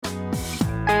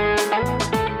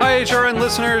HRN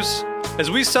listeners.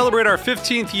 As we celebrate our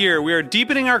 15th year, we are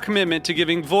deepening our commitment to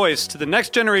giving voice to the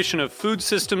next generation of food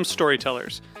systems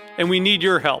storytellers, and we need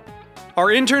your help. Our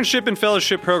internship and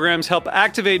fellowship programs help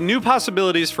activate new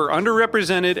possibilities for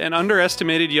underrepresented and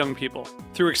underestimated young people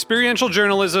through experiential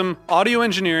journalism, audio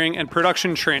engineering, and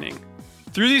production training.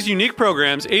 Through these unique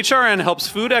programs, HRN helps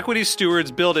food equity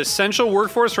stewards build essential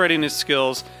workforce readiness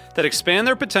skills that expand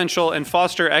their potential and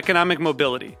foster economic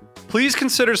mobility. Please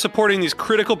consider supporting these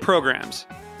critical programs.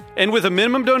 And with a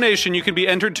minimum donation, you can be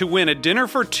entered to win a dinner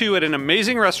for two at an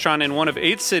amazing restaurant in one of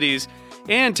 8 cities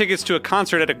and tickets to a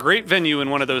concert at a great venue in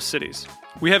one of those cities.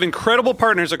 We have incredible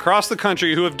partners across the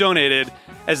country who have donated,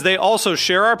 as they also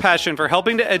share our passion for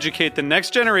helping to educate the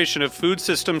next generation of food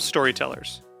systems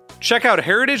storytellers. Check out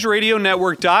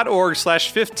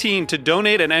heritageradionetwork.org/15 to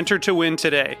donate and enter to win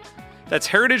today. That's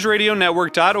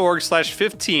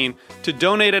heritageradionetwork.org/15 to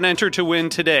donate and enter to win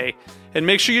today. And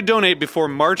make sure you donate before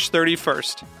March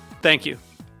 31st. Thank you.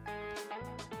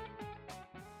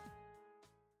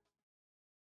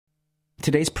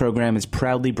 Today's program is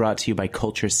proudly brought to you by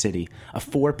Culture City, a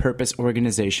for-purpose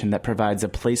organization that provides a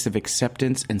place of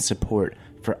acceptance and support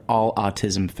for all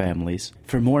autism families.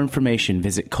 For more information,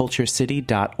 visit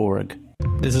culturecity.org.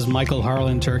 This is Michael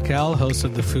Harlan Turkel, host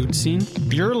of The Food Scene.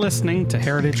 You're listening to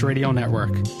Heritage Radio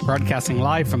Network, broadcasting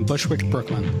live from Bushwick,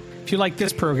 Brooklyn. If you like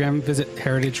this program, visit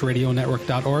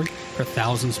heritageradionetwork.org for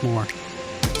thousands more.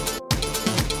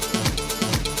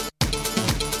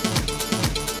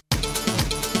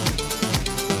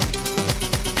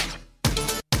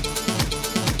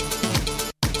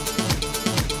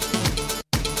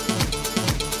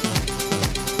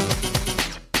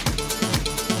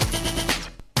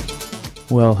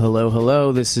 Well,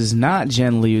 hello. This is not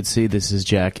Jen Liuzzi. This is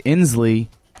Jack Inslee,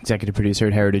 executive producer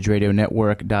at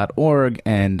heritageradionetwork.org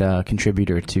and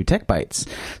contributor to Tech Bites.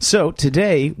 So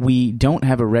today we don't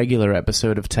have a regular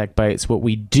episode of Tech Bites. What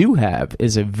we do have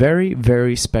is a very,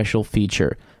 very special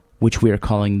feature, which we are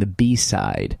calling the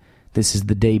B-Side. This is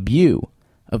the debut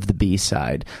of the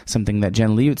B-Side, something that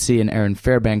Jen Liuzzi and Aaron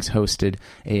Fairbanks hosted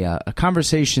a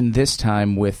conversation this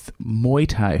time with Muay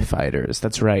Thai fighters.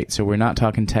 That's right. So we're not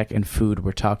talking tech and food.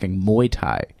 We're talking Muay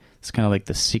Thai. It's kind of like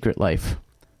the secret life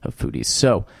of foodies.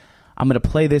 So I'm going to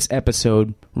play this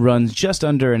episode. Runs just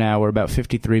under an hour, about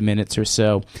 53 minutes or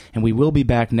so. And we will be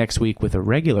back next week with a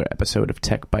regular episode of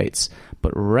Tech Bites.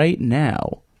 But right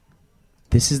now,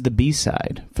 this is the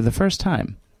B-Side for the first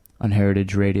time on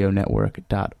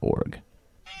heritageradionetwork.org.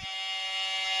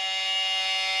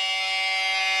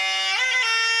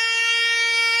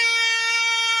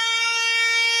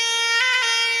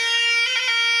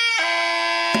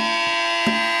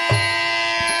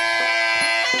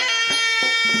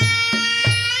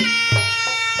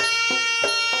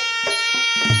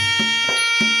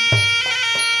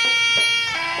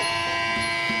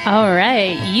 All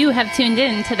right, you have tuned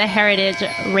in to the Heritage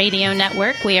Radio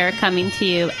Network. We are coming to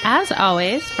you, as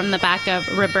always, from the back of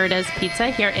Roberta's Pizza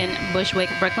here in Bushwick,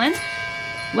 Brooklyn.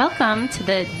 Welcome to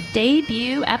the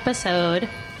debut episode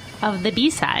of the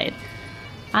B-Side.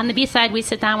 On the B-Side, we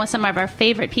sit down with some of our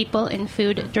favorite people in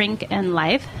food, drink, and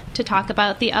life to talk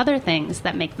about the other things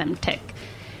that make them tick.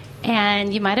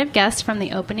 And you might have guessed from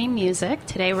the opening music,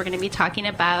 today we're going to be talking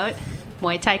about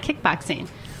Muay Thai kickboxing.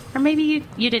 Or maybe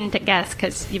you didn't guess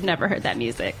because you've never heard that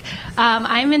music.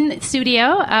 I'm in the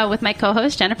studio with my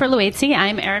co-host, Jennifer Luizzi.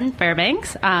 I'm Aaron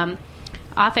Fairbanks.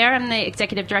 Off air, I'm the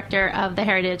executive director of the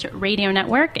Heritage Radio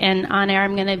Network. And on air,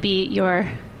 I'm going to be your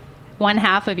one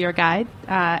half of your guide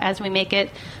as we make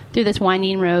it through this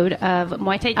winding road of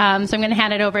Muay Thai. So I'm going to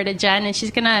hand it over to Jen, and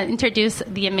she's going to introduce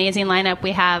the amazing lineup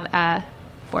we have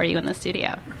for you in the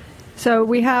studio. So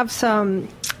we have some,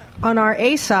 on our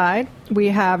A side, we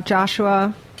have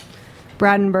Joshua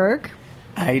Bradenberg.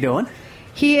 How you doing?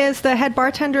 He is the head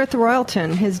bartender at the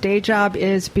Royalton. His day job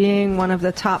is being one of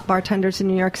the top bartenders in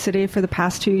New York City for the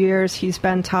past 2 years. He's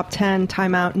been top 10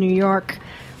 Time Out New York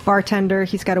bartender.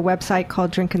 He's got a website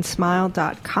called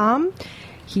drinkandsmile.com.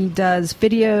 He does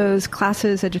videos,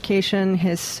 classes, education.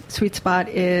 His sweet spot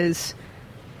is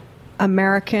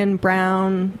American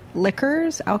brown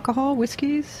liquors, alcohol,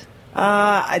 whiskeys.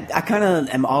 I kind of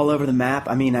am all over the map.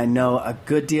 I mean, I know a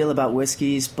good deal about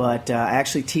whiskeys, but I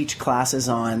actually teach classes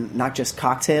on not just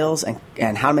cocktails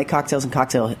and how to make cocktails and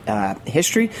cocktail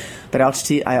history, but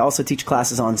I also teach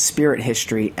classes on spirit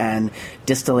history and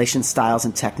distillation styles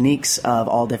and techniques of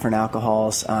all different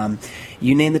alcohols.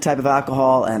 You name the type of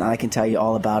alcohol, and I can tell you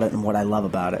all about it and what I love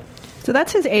about it. So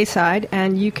that's his A side,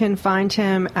 and you can find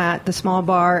him at the small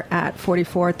bar at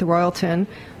 44th Royalton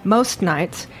most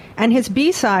nights. And his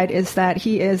B side is that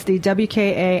he is the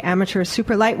WKA Amateur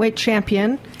Super Lightweight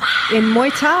Champion in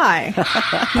Muay Thai.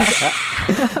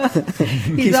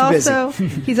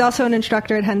 He's also an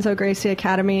instructor at Renzo Gracie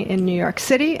Academy in New York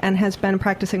City and has been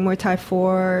practicing Muay Thai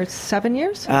for 7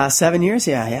 years? 7 years,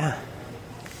 yeah.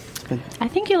 I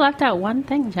think you left out one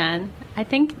thing, Jen. I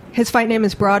think his fight name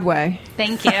is Broadway.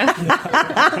 Thank you.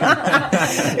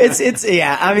 It's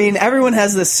yeah. I mean, everyone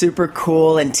has this super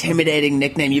cool, intimidating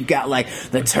nickname. You've got like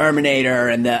the Terminator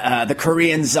and the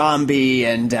Korean Zombie,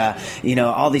 and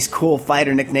all these cool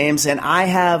fighter nicknames. And I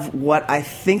have what I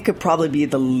think could probably be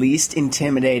the least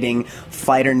intimidating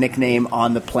fighter nickname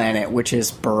on the planet, which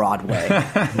is Broadway.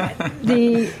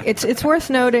 It's worth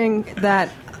noting that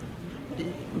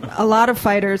a lot of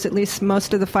fighters, at least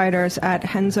most of the fighters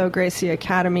at Renzo Gracie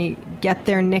Academy, get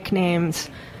their nicknames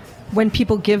when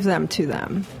people give them to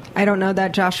them. I don't know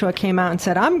that Joshua came out and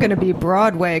said, I'm going to be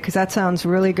Broadway, because that sounds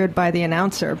really good by the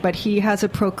announcer. But he has a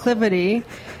proclivity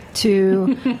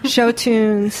to show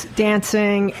tunes,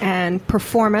 dancing, and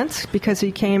performance, because he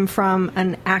came from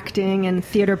an acting and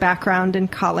theater background in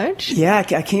college. Yeah,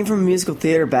 I came from a musical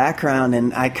theater background,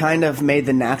 and I kind of made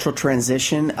the natural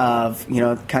transition of,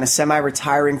 kind of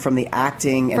semi-retiring from the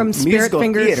acting and from spirit musical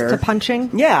fingers theater to punching.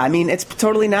 Yeah, I mean, it's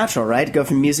totally natural, right? To go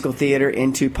from musical theater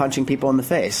into punching people in the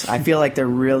face. I feel like they're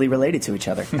really related to each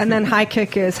other. And then high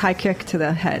kick is high kick to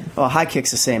the head. Well, high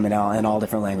kick's the same in all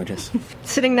different languages.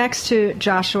 Sitting next to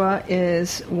Joshua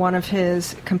is one of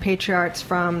his compatriots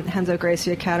from Renzo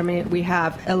Gracie Academy. We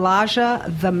have Elijah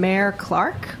the Mayor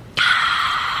Clark.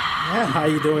 Yeah, how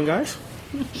you doing, guys?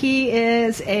 He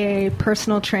is a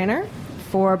personal trainer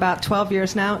for about 12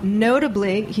 years now.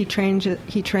 Notably, he trains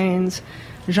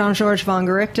Jean-Georges von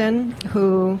Gerichten,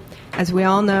 who, as we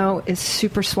all know, is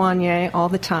super soigné all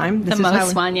the time. The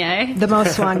most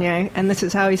soigné. And this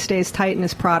is how he stays tight in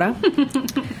his Prada.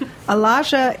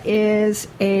 Elijah is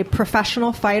a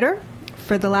professional fighter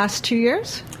for the last 2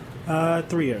 years.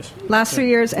 3 years. Last 3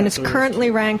 years, and is currently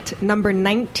ranked number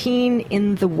 19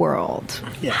 in the world.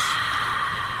 Yes.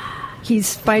 He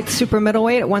fights super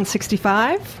middleweight at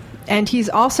 165. And he's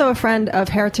also a friend of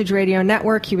Heritage Radio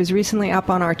Network. He was recently up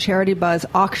on our Charity Buzz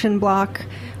auction block.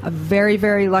 A very,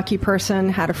 very lucky person.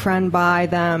 Had a friend buy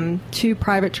them 2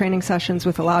 private training sessions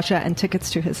with Elijah and tickets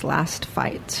to his last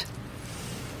fight.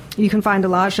 You can find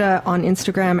Elijah on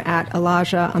Instagram at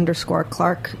Elijah_Clark,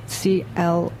 CLARKE.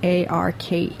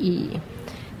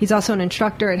 He's also an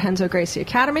instructor at Renzo Gracie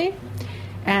Academy.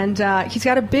 And he's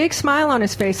got a big smile on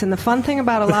his face. And the fun thing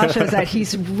about Elijah is that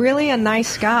he's really a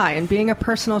nice guy. And being a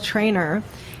personal trainer,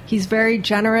 he's very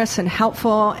generous and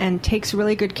helpful and takes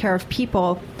really good care of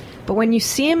people. But when you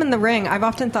see him in the ring, I've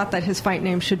often thought that his fight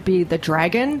name should be the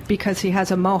Dragon, because he has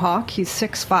a mohawk. He's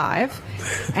 6'5",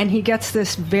 and he gets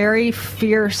this very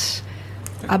fierce,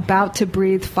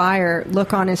 about-to-breathe fire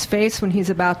look on his face when he's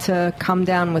about to come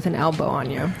down with an elbow on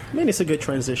you. I mean, it's a good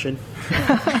transition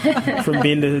from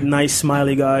being the nice,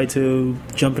 smiley guy to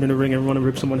jumping in the ring and want to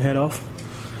rip someone's head off.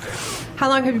 How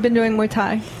long have you been doing Muay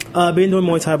Thai? I've been doing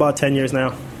Muay Thai about 10 years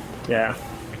now. Yeah.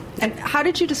 And how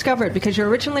did you discover it? Because you're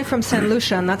originally from St.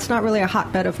 Lucia, and that's not really a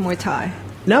hotbed of Muay Thai.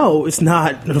 No, it's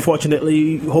not,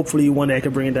 unfortunately. Hopefully one day I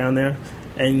can bring it down there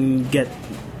and get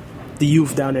the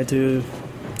youth down there to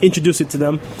introduce it to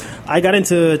them. I got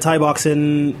into Thai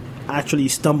boxing, actually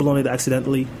stumbled on it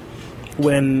accidentally,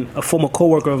 when a former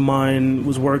coworker of mine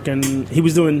was working. He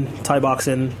was doing Thai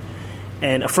boxing,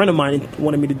 and a friend of mine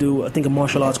wanted me to do, I think, a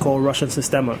martial arts called Russian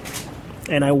Sistema.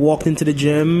 And I walked into the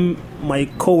gym. My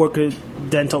coworker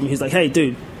then told me, he's like, hey,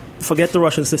 dude, forget the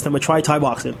Russian system, but try Thai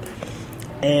boxing.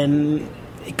 And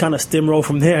it kind of steamrolled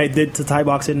from there. I did to Thai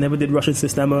boxing, never did Russian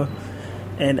Sistema.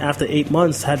 And after 8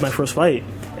 months, had my first fight.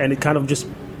 And it kind of just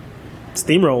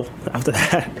steamrolled after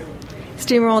that.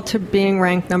 Steamrolled to being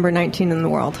ranked number 19 in the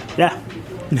world. Yeah.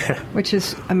 Which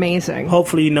is amazing.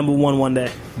 Hopefully number 1 one day.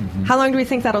 Mm-hmm. How long do we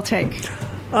think that'll take?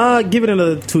 Give it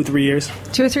another 2-3 years.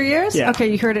 2 or 3 years? Yeah.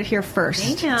 Okay, you heard it here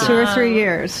first. Damn. 2 or 3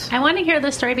 years. I want to hear the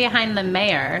story behind the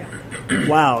mayor.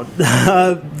 Wow.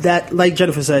 That, like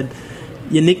Jennifer said,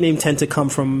 your nickname tend to come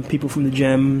from people from the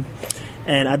gym.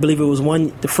 And I believe it was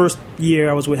the first year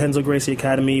I was with Renzo Gracie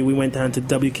Academy, we went down to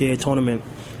WKA tournament.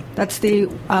 That's the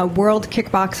World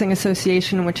Kickboxing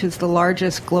Association, which is the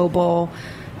largest global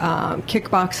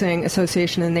kickboxing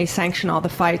association, and they sanction all the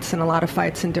fights and a lot of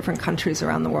fights in different countries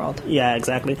around the world. Yeah,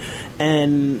 exactly.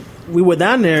 And we were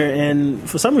down there, and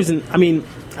for some reason, I mean,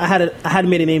 I had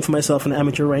made a name for myself in the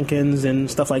amateur rankings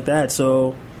and stuff like that.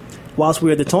 So whilst we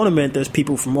were at the tournament, there's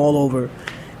people from all over.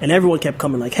 and everyone kept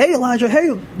coming like, "Hey, Elijah, hey,"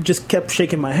 just kept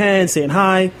shaking my hand, saying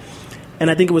hi. And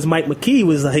I think it was Mike McKee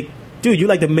was like, "Dude, you're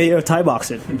like the mayor of Thai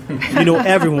boxing. You know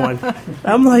everyone."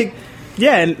 I'm like,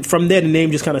 "Yeah." And from there, the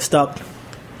name just kind of stuck,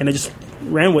 and I just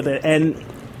ran with it. And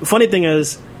the funny thing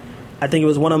is, I think it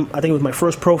was my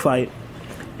first pro fight,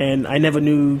 and I never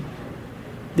knew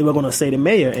they were going to say the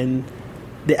mayor, and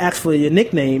they asked for your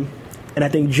nickname, and I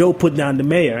think Joe put down the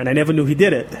mayor, and I never knew he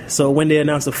did it. So when they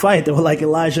announced the fight, they were like,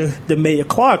 "Elijah, the Mayor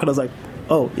Clark," and I was like,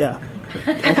 "Oh yeah,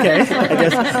 okay."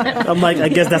 I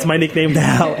guess that's my nickname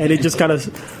now, and it just kind of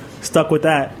stuck with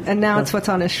that. And now it's what's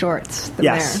on his shorts, the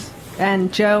Yes. mayor.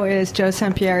 And Joe is Joe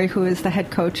Sampieri, who is the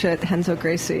head coach at Renzo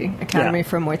Gracie Academy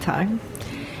for Muay Thai.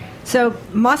 So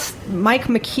Mike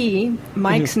McKee,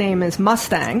 Mike's name is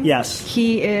Mustang. Yes.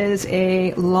 He is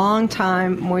a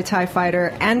longtime Muay Thai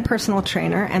fighter and personal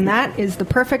trainer, and that is the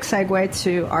perfect segue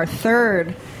to our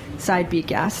third Side B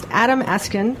guest, Adam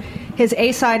Eskin. His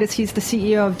A side is he's the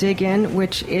CEO of Dig In,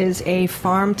 which is a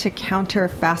farm-to-counter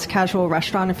fast casual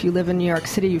restaurant. If you live in New York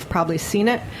City, you've probably seen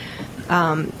it.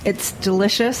 It's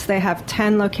delicious. They have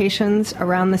 10 locations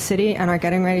around the city and are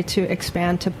getting ready to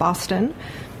expand to Boston.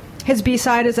 His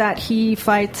B-side is that he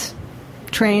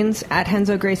trains at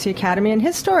Renzo Gracie Academy, and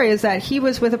his story is that he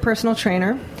was with a personal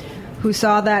trainer who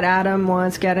saw that Adam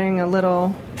was getting a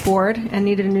little bored and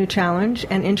needed a new challenge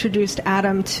and introduced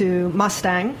Adam to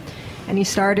Mustang, and he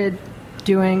started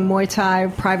doing Muay Thai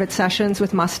private sessions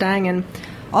with Mustang, and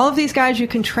all of these guys, you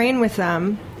can train with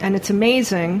them, and it's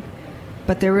amazing,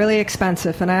 but they're really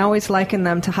expensive, and I always liken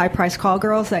them to high-priced call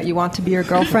girls that you want to be your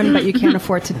girlfriend, but you can't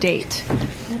afford to date.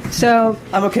 So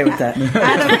I'm okay with that.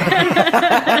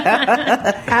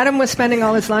 Adam was spending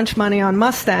all his lunch money on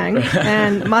Mustang,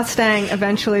 and Mustang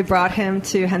eventually brought him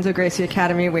to Renzo Gracie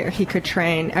Academy, where he could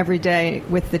train every day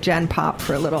with the Gen Pop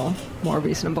for a little more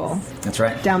reasonable That's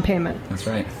right. down payment. That's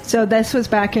right. So this was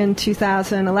back in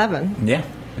 2011. Yeah.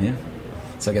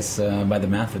 So I guess by the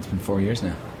math, it's been 4 years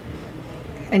now.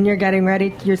 And you're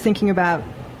thinking about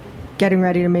getting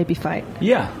ready to maybe fight.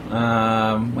 Yeah,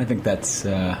 I think that's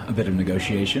a bit of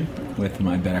negotiation with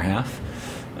my better half.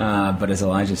 But as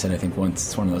Elijah said, I think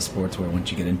it's one of those sports where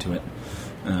once you get into it,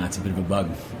 it's a bit of a bug,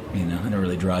 and it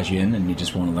really draws you in, and you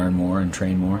just want to learn more and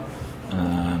train more,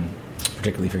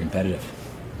 particularly if you're competitive.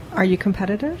 Are you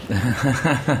competitive?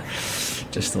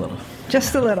 Just a little.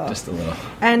 Just a little. Just a little.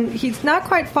 And he's not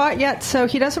quite fought yet, so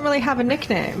he doesn't really have a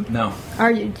nickname. No.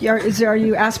 Are you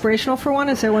aspirational for one?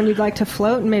 Is there one you'd like to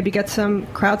float and maybe get some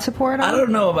crowd support on? I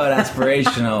don't know about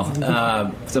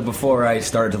aspirational. So before I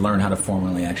started to learn how to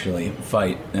formally actually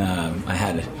fight, I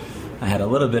had a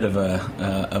little bit of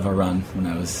a run when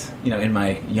I was in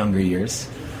my younger years,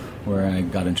 where I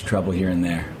got into trouble here and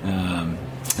there, and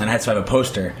I had to have a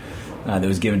poster that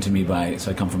was given to me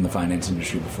so I come from the finance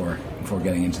industry before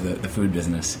getting into the food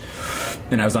business.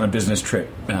 And I was on a business trip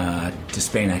to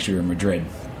Spain, actually, or Madrid.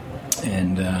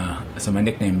 And so my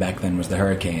nickname back then was the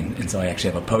Hurricane. And so I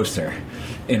actually have a poster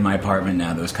in my apartment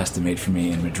now that was custom made for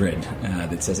me in Madrid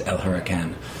that says El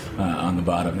Hurricane on the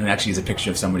bottom. And actually is a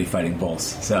picture of somebody fighting bulls.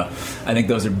 So I think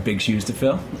those are big shoes to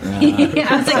fill. Yeah,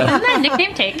 I was like, isn't that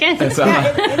nickname taken? So,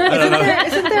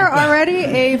 Isn't there already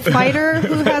a fighter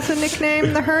who has a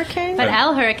nickname, the Hurricane? But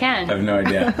El Hurricane. I have no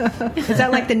idea. Is that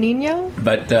like the Nino?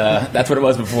 But that's what it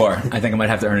was before. I think I might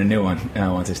have to earn a new one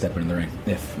once I step into the ring,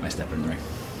 if I step into the ring.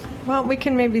 Well, we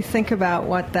can maybe think about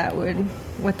what that would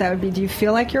be. Do you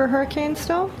feel like you're a Hurricane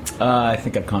still? I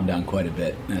think I've calmed down quite a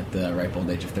bit at the ripe old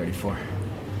age of 34.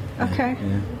 Okay.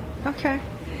 Yeah. Okay.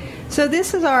 So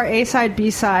this is our A-side,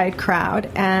 B-side crowd,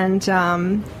 and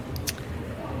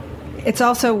it's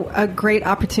also a great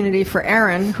opportunity for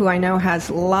Erin, who I know has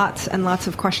lots and lots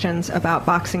of questions about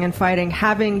boxing and fighting,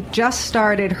 having just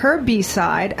started her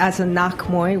B-side as a Nak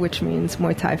Muay, which means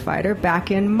Muay Thai fighter,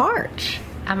 back in March.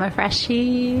 I'm a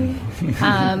freshie.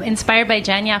 Inspired by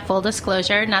Jen, yeah, full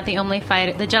disclosure. Not the only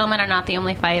fighter. The gentlemen are not the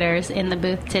only fighters in the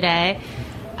booth today.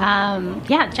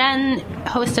 Jen,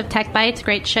 host of Tech Bites,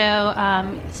 great show.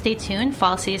 Stay tuned.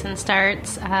 Fall season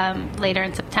starts later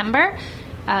in September.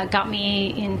 Got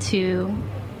me into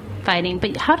fighting.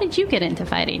 But how did you get into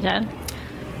fighting, Jen?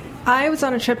 I was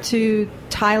on a trip to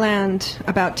Thailand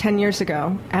about 10 years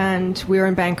ago, and we were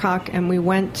in Bangkok, and we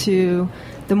went to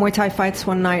the Muay Thai fights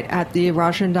one night at the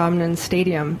Rajendamnern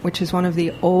Stadium, which is one of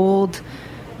the old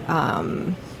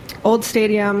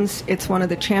stadiums. It's one of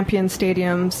the champion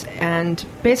stadiums, and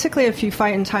basically if you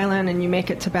fight in Thailand and you make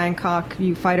it to Bangkok,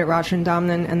 you fight at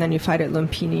Rajendamnern, and then you fight at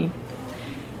Lumpini.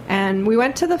 And we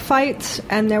went to the fights,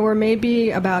 and there were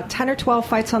maybe about 10 or 12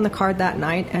 fights on the card that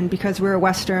night. And because we were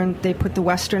Western, they put the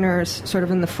Westerners sort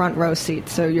of in the front row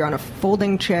seats. So you're on a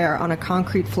folding chair on a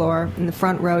concrete floor. In the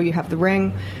front row, you have the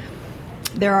ring.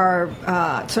 There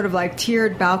are sort of like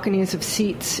tiered balconies of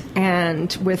seats,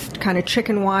 and with kind of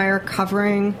chicken wire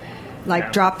covering,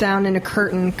 like drop down in a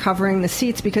curtain covering the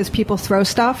seats, because people throw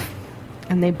stuff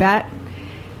and they bet.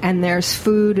 And there's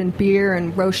food and beer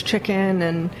and roast chicken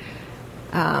and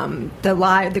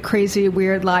the crazy,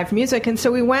 weird live music. And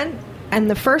so we went, and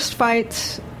the first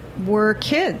fights were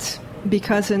kids,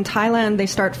 because in Thailand they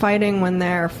start fighting when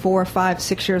they're 4, 5,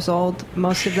 6 years old.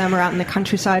 Most of them are out in the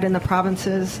countryside in the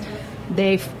provinces.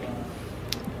 They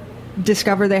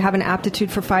discover they have an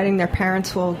aptitude for fighting. Their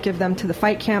parents will give them to the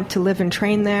fight camp to live and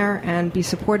train there and be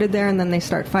supported there, and then they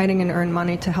start fighting and earn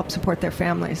money to help support their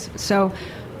families. So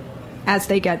as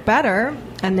they get better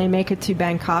and they make it to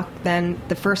Bangkok, then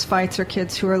the first fights are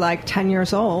kids who are like 10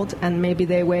 years old, and maybe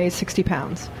they weigh 60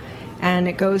 pounds. And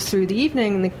it goes through the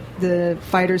evening, and the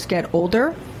fighters get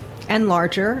older and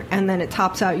larger, and then it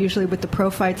tops out usually with the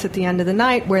pro fights at the end of the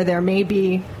night, where there may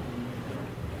be,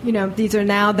 these are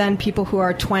now then people who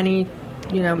are 20,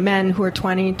 men who are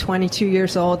 20, 22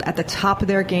 years old at the top of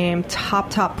their game,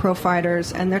 top pro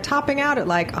fighters, and they're topping out at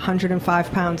like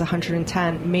 105 pounds,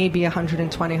 110, maybe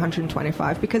 120,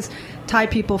 125, because Thai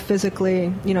people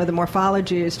physically, the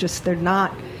morphology is just, they're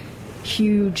not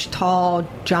huge, tall,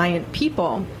 giant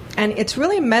people. And it's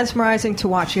really mesmerizing to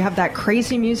watch. You have that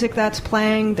crazy music that's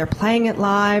playing. They're playing it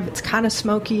live. It's kind of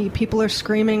smoky. People are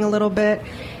screaming a little bit.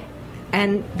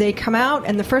 And they come out,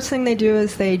 and the first thing they do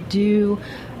is they do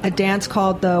a dance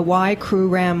called the Wai Kru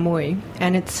Ram Mui.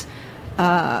 And it's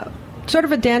sort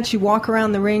of a dance. You walk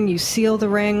around the ring, you seal the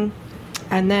ring,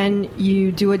 and then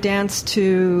you do a dance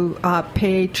to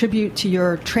pay tribute to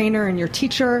your trainer and your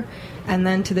teacher, and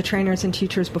then to the trainers and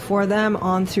teachers before them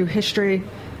on through history.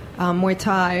 Muay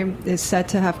Thai is said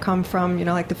to have come from,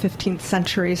 like the 15th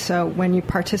century. So when you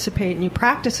participate and you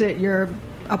practice it, you're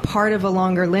a part of a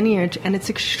longer lineage, and it's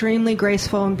extremely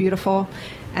graceful and beautiful.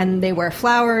 And they wear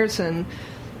flowers and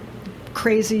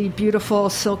crazy, beautiful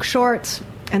silk shorts.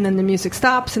 And then the music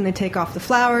stops, and they take off the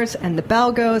flowers, and the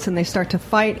bell goes, and they start to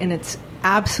fight, and it's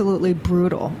absolutely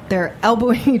brutal. They're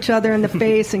elbowing each other in the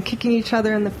face and kicking each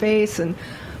other in the face and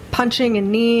punching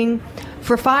and kneeing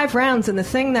for 5 rounds. And the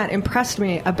thing that impressed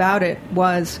me about it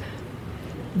was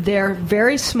they're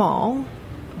very small,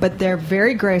 but they're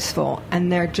very graceful,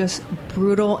 and they're just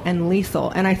brutal and lethal.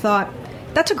 And I thought,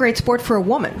 that's a great sport for a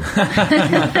woman.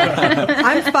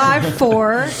 I'm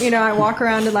 5'4". I walk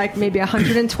around at like maybe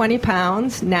 120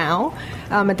 pounds now.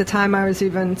 At the time, I was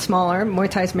even smaller.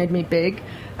 Muay Thai's made me big.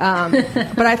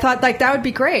 But I thought, like, that would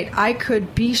be great. I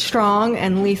could be strong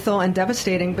and lethal and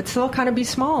devastating, but still kind of be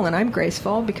small. And I'm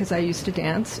graceful because I used to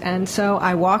dance. And so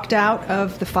I walked out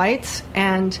of the fights,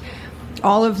 and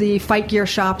all of the fight gear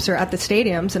shops are at the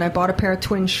stadiums. And I bought a pair of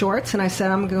twin shorts, and I said,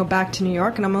 I'm going to go back to New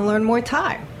York, and I'm going to learn Muay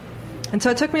Thai. And so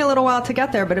it took me a little while to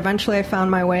get there, but eventually I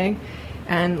found my way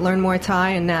and learned Muay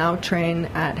Thai, and now train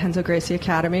at Renzo Gracie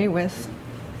Academy with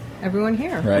everyone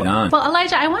here. Right on. Well,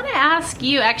 Elijah, I want to ask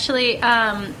you actually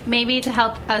maybe to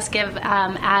help us give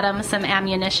Adam some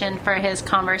ammunition for his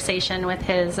conversation with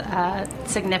his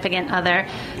significant other.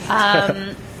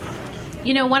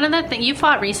 One of the things you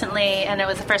fought recently, and it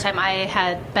was the first time I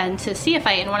had been to see a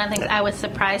fight, and one of the things I was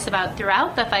surprised about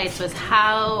throughout the fights was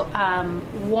how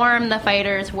warm the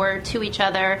fighters were to each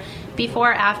other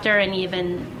before, after, and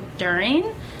even during.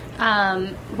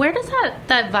 Where does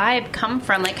that vibe come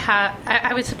from? Like, how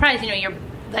I was surprised, you're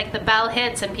like the bell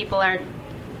hits and people are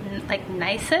like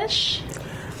nice-ish.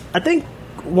 I think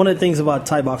one of the things about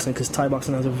Thai boxing, because Thai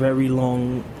boxing has a very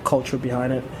long culture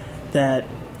behind it, that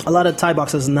a lot of Thai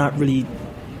boxers not really.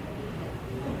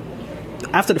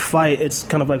 After the fight, it's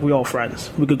kind of like we're all friends.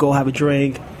 We could go have a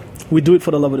drink. We do it for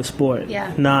the love of the sport.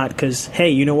 Yeah. Not because, hey,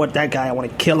 you know what, that guy, I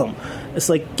want to kill him. It's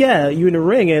like, yeah, you're in the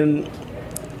ring, and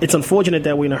it's unfortunate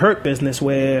that we're in a hurt business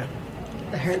where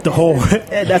the whole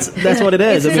that's what it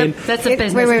is. That's a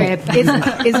business. Wait.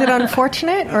 Is it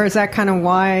unfortunate, or is that kind of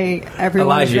why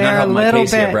everyone's Elijah, there a little bit?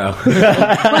 Here, bro.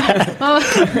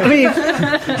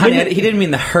 He didn't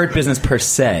mean the hurt business per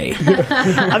se.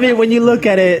 When you look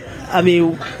at it,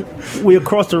 we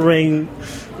across the ring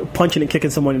punching and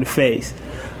kicking someone in the face,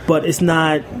 but it's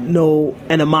not no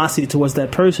animosity towards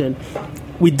that person.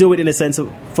 We do it in a sense of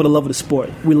for the love of the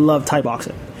sport. We love Thai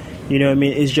boxing.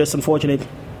 It's just unfortunate.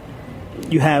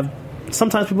 You have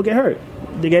sometimes people get hurt,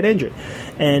 they get injured,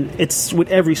 and it's with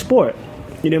every sport.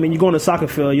 You go on a soccer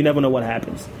field, you never know what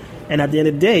happens, and at the end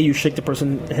of the day, you shake the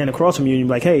person's hand across from you, and you're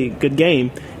like, "Hey, good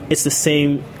game." It's the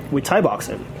same with Thai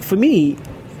boxing. For me,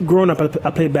 growing up,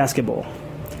 I played basketball.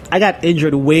 I got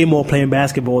injured way more playing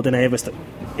basketball than I ever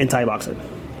in Thai boxing.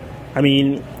 I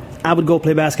mean, I would go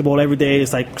play basketball every day.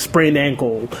 It's like sprained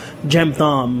ankle, jam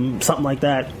thumb, something like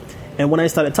that. And when I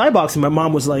started Thai boxing, my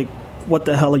mom was like, "What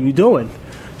the hell are you doing?"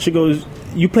 She goes,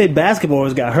 "You played basketball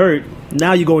and got hurt.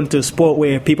 Now you go into a sport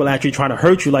where people are actually trying to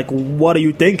hurt you. Like, what are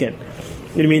you thinking?" You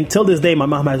know what I mean? Till this day, my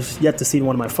mom has yet to see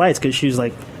one of my fights because she's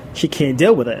like, she can't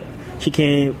deal with it. She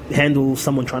can't handle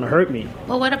someone trying to hurt me.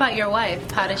 Well, what about your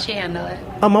wife? How does she handle it?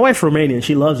 My wife's Romanian.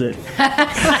 She loves it.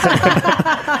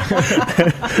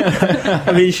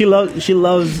 I mean,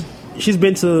 she's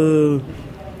been to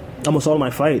almost all of my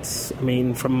fights. I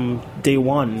mean, from day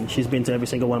one, she's been to every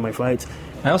single one of my fights.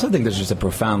 I also think there's just a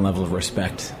profound level of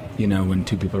respect, you know, when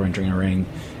two people are entering a ring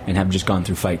and have just gone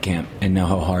through fight camp and know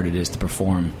how hard it is to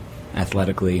perform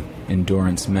athletically,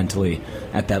 endurance, mentally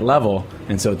at that level.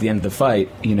 And so at the end of the fight,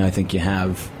 you know, I think you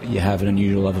have an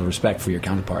unusual level of respect for your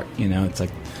counterpart. You know, it's like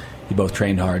you both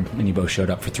trained hard and you both showed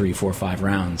up for 3, 4, 5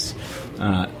 rounds.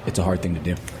 It's a hard thing to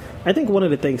do. I think one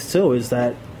of the things too is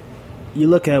that you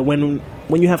look at when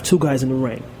you have two guys in the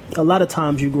ring. A lot of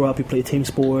times you grow up, you play team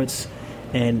sports,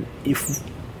 and if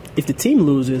the team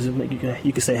loses,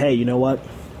 you can say, "Hey, you know what?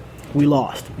 We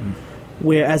lost."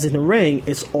 Whereas in the ring,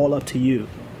 it's all up to you.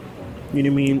 You know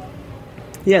what I mean?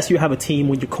 Yes, you have a team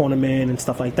with your cornerman and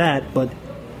stuff like that, but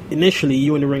initially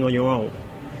you're in the ring on your own.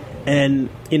 And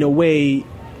in a way,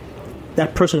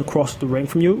 that person across the ring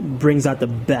from you brings out the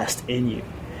best in you.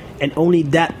 And only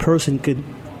that person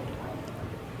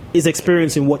is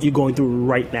experiencing what you're going through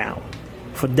right now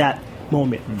for that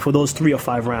moment, for those 3 or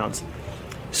 5 rounds.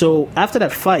 So after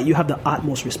that fight, you have the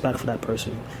utmost respect for that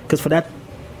person. Because for that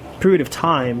period of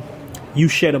time, you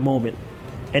share the moment.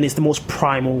 And it's the most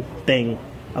primal thing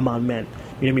among men.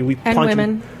 You know what I mean? We and punch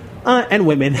women. And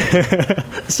women.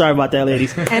 Sorry about that,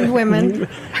 ladies. And women. You know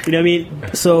what I mean?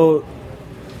 So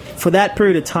for that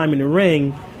period of time in the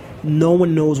ring, no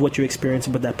one knows what you're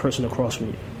experiencing but that person across from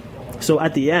you. So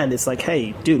at the end, it's like,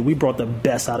 hey, dude, we brought the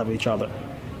best out of each other.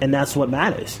 And that's what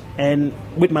matters. And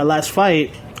with my last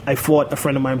fight, I fought a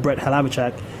friend of mine, Brett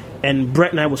Halavichak. And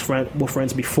Brett and I were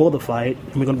friends before the fight,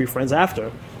 and we're going to be friends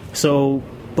after. So,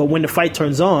 but when the fight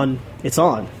turns on, it's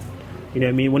on. You know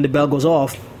what I mean? When the bell goes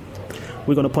off,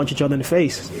 we're going to punch each other in the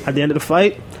face. At the end of the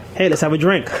fight, hey, let's have a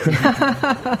drink. And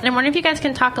I'm wondering if you guys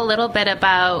can talk a little bit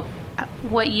about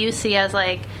what you see as,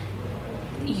 like,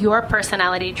 your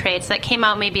personality traits that came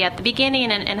out maybe at the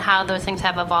beginning and how those things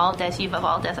have evolved as you've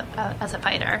evolved as a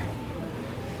fighter.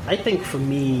 I think for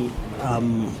me,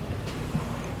 I'm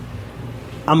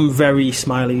a very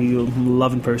smiley,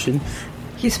 loving person.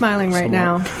 He's smiling right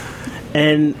now.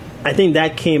 And I think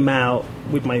that came out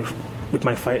with my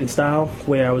fighting style,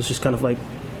 where I was just kind of like,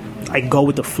 I go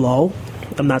with the flow.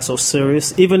 I'm not so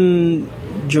serious. Even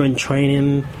during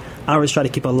training, I always try to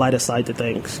keep a lighter side to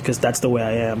things, because that's the way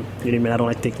I am. You know what I mean? I don't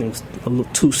like taking things a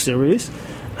little too serious.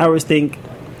 I always think,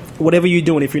 whatever you're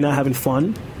doing, if you're not having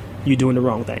fun, you're doing the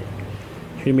wrong thing. You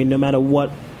know what I mean? No matter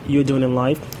what you're doing in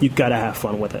life, you gotta have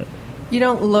fun with it. You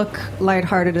don't look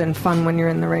lighthearted and fun when you're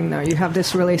in the ring, though. You have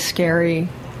this really scary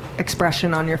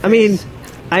expression on your face. I mean,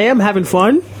 I am having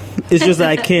fun. It's just that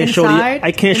I can't show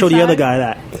the other guy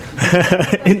that.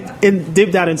 and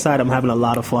deep down inside, I'm having a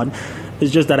lot of fun.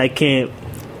 It's just that I can't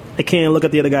look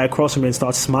at the other guy across from me and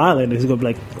start smiling. He's gonna be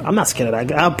like, "I'm not scared of that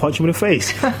guy. I'll punch him in the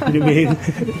face." You know what I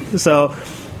mean? So,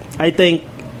 I think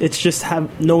it's just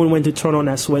knowing when to turn on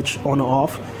that switch on or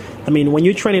off. I mean, when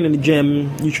you're training in the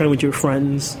gym, you train with your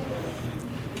friends.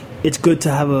 It's good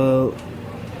to have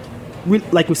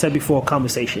like we said before, a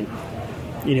conversation.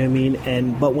 You know what I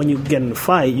mean? But when you get in a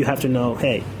fight, you have to know,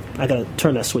 hey, I gotta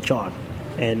turn that switch on,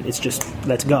 and it's just,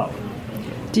 let's go.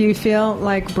 Do you feel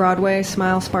like Broadway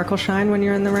smile, sparkle, shine when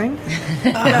you're in the ring?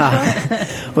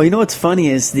 Well, you know what's funny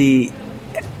is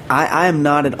I am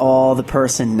not at all the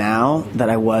person now that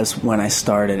I was when I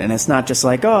started. And it's not just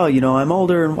like, oh, you know, I'm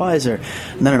older and wiser.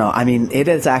 No. I mean, it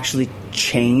has actually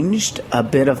changed a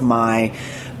bit of my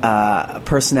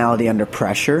personality under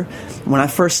pressure. When I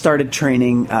first started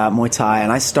training Muay Thai,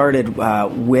 and I started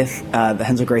with the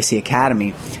Renzo Gracie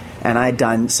Academy, and I had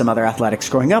done some other athletics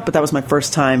growing up, but that was my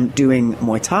first time doing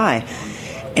Muay Thai.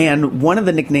 And one of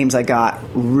the nicknames I got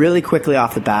really quickly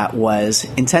off the bat was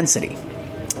Intensity.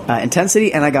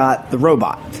 And I got the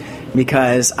robot,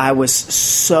 because I was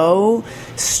so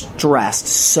stressed,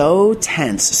 so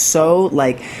tense, so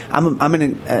like I'm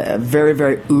a very,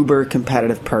 very uber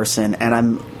competitive person, and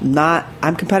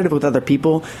I'm competitive with other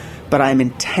people, but I'm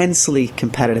intensely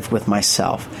competitive with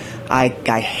myself. I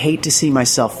hate to see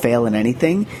myself fail in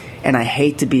anything, and I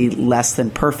hate to be less than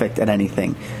perfect at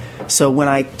anything. So when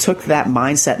I took that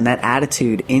mindset and that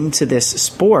attitude into this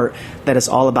sport that is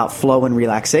all about flow and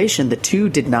relaxation, the two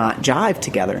did not jive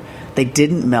together. They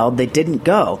didn't meld, they didn't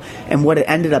go. And what it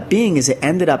ended up being is it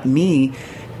ended up me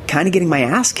kind of getting my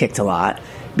ass kicked a lot,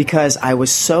 because I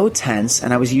was so tense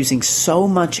and I was using so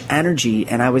much energy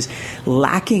and I was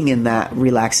lacking in that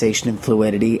relaxation and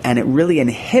fluidity, and it really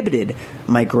inhibited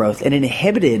my growth. It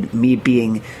inhibited me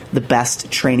being the best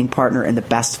training partner and the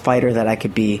best fighter that I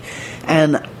could be.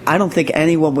 And I don't think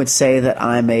anyone would say that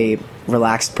I'm a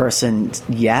relaxed person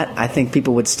yet. I think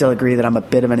people would still agree that I'm a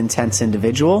bit of an intense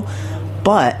individual,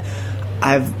 but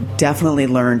I've definitely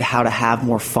learned how to have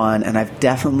more fun, and I've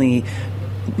definitely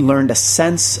learned a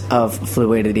sense of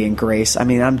fluidity and grace. I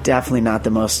mean, I'm definitely not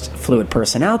the most fluid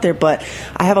person out there, but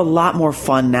I have a lot more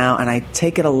fun now, and I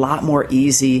take it a lot more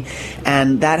easy,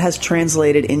 and that has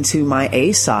translated into my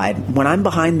A side. When I'm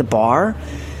behind the bar,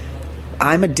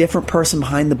 I'm a different person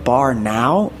behind the bar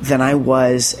now than I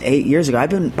was 8 years ago. I've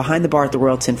been behind the bar at the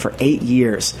Royalton for 8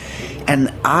 years,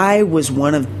 and I was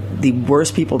one of the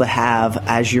worst people to have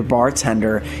as your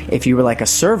bartender if you were like a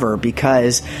server,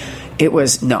 because it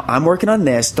was, no, I'm working on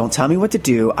this. Don't tell me what to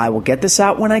do. I will get this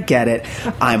out when I get it.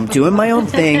 I'm doing my own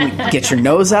thing. Get your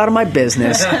nose out of my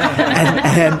business.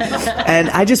 And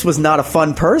I just was not a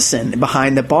fun person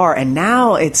behind the bar. And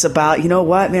now it's about, you know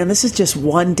what, man, this is just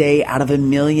one day out of a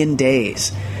million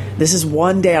days. This is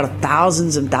one day out of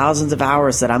thousands and thousands of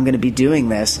hours that I'm going to be doing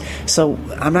this. So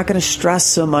I'm not going to stress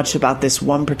so much about this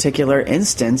one particular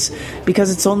instance, because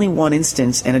it's only one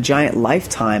instance in a giant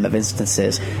lifetime of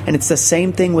instances. And it's the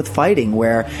same thing with fighting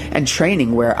and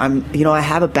training, where I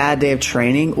have a bad day of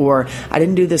training, or I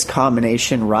didn't do this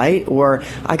combination right, or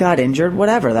I got injured,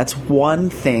 whatever. That's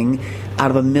one thing out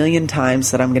of a million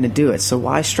times that I'm going to do it. So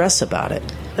why stress about it?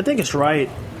 I think it's right,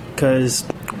 because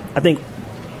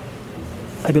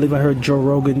I believe I heard Joe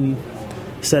Rogan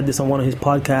said this on one of his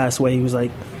podcasts, where he was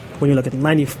like, when you look at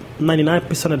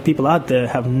 99% of the people out there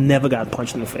have never got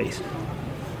punched in the face.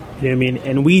 You know what I mean?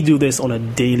 And we do this on a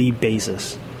daily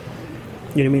basis.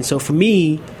 You know what I mean? So for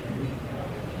me,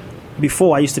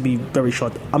 before I used to be very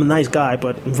short. I'm a nice guy,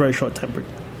 but I'm very short-tempered.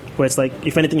 Where it's like,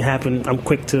 if anything happened, I'm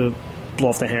quick to blow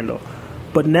off the handle.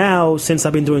 But now, since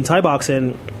I've been doing Thai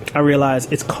boxing, I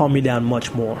realize it's calmed me down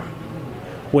much more.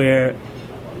 Where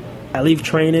I leave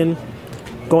training,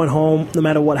 going home, no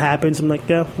matter what happens, I'm like,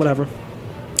 yeah, whatever.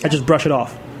 I just brush it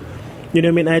off. You know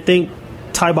what I mean? And I think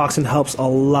Thai boxing helps a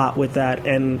lot with that.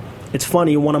 And it's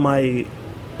funny, one of my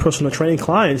personal training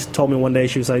clients told me one day,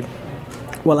 she was like,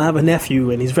 well, I have a nephew,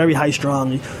 and he's very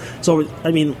high-strung. So,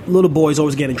 little boys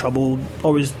always get in trouble,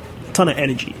 always a ton of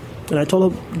energy. And I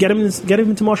told her, get him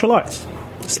into martial arts,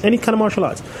 just any kind of martial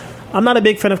arts. I'm not a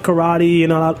big fan of karate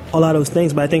and a lot of those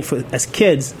things, but I think as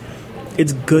kids,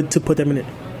 it's good to put them in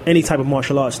any type of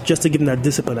martial arts just to give them that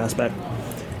discipline aspect.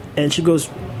 And she goes,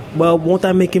 well, won't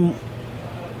that make him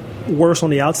worse on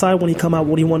the outside when he come out,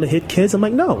 when he want to hit kids? I'm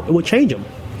like, no, it will change him.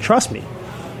 Trust me.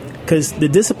 Because the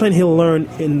discipline he'll learn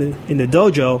in the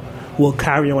dojo will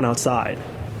carry on outside.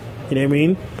 You know what I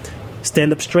mean?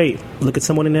 Stand up straight. Look at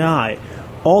someone in the eye.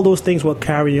 All those things will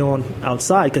carry on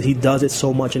outside because he does it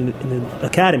so much in the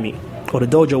academy or the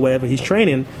dojo, wherever he's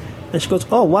training. And she goes,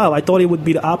 oh, wow, I thought it would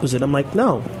be the opposite. I'm like,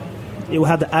 no, it will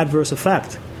have the adverse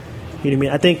effect. You know what I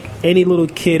mean? I think any little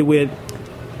kid with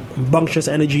bunctious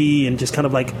energy and just kind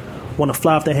of like want to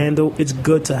fly off the handle, it's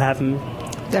good to have him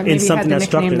in something that's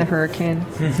structured. The Hurricane.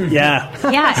 Yeah.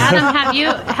 Yeah, Adam,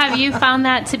 have you found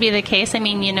that to be the case? I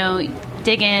mean,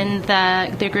 Dig In,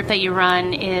 the group that you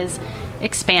run is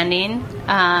expanding.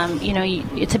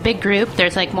 It's a big group.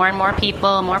 There's like more and more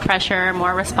people, more pressure,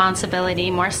 more responsibility,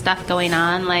 more stuff going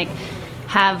on. Like,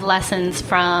 have lessons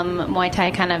from Muay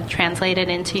Thai kind of translated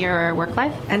into your work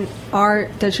life? And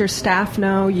does your staff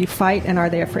know you fight, and are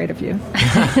they afraid of you?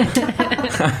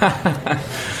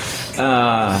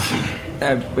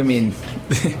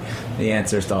 The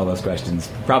answers to all those questions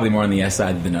probably more on the yes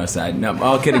side than the no side. No,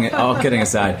 all kidding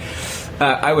aside.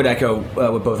 I would echo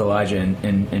what both Elijah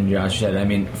and Josh said. I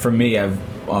mean, for me, I've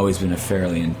always been a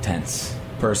fairly intense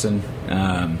person.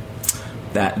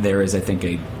 That there is, I think,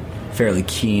 a fairly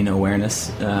keen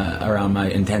awareness around my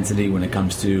intensity when it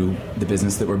comes to the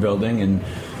business that we're building and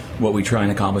what we try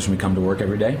and accomplish when we come to work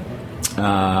every day.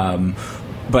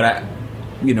 But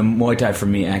Muay Thai for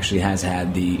me actually has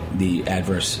had the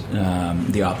adverse,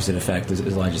 the opposite effect, as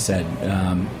Elijah said.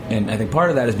 And I think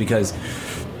part of that is because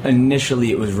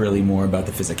initially it was really more about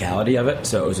the physicality of it.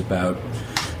 So it was about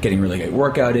getting really good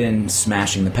workout in,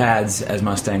 smashing the pads, as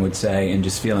Mustang would say, and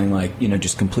just feeling like,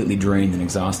 just completely drained and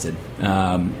exhausted.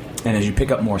 And as you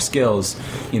pick up more skills,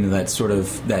 that sort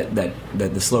of that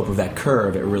the slope of that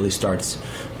curve, it really starts.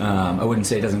 I wouldn't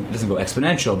say it doesn't go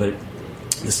exponential, but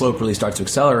the slope really starts to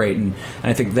accelerate, and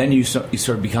I think then you sort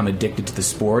of become addicted to the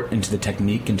sport and to the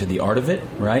technique and to the art of it,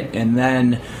 right? And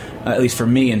then, at least for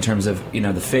me, in terms of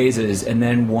the phases, and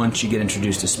then once you get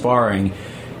introduced to sparring,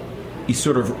 you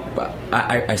sort of,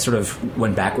 I sort of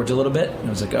went backwards a little bit. I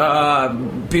was like,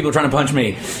 people are trying to punch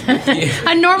me.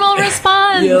 A normal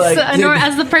response. Yeah,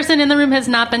 as the person in the room has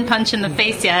not been punched in the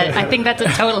face yet, I think that's a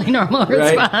totally normal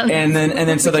response. And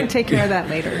then so we can take care of that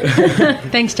later.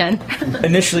 Thanks, Jen.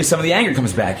 Initially, some of the anger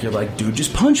comes back. You're like, dude,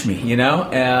 just punch me,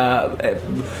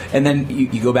 And then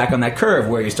you go back on that curve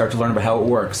where you start to learn about how it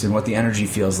works and what the energy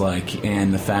feels like,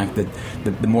 and the fact that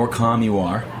the more calm you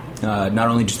are, not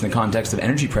only just in the context of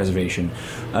energy preservation,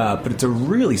 but it's a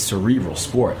really cerebral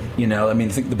sport. I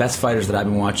think the best fighters that I've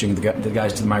been watching, the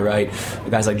guys to my right, the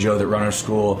guys like Joe that run our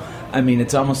school,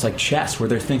 it's almost like chess, where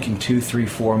they're thinking 2, 3,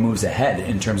 4 moves ahead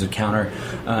in terms of counter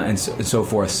and so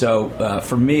forth. So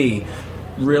for me,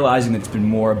 realizing that it's been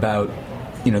more about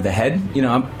the head.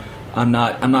 I'm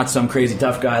not some crazy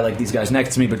tough guy like these guys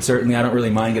next to me, but certainly I don't really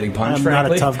mind getting punched. I'm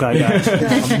not a tough guy,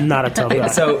 guys. I'm not a tough guy.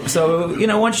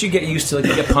 So once you get used to,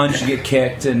 you get punched, you get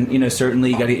kicked, and certainly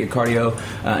you got to get your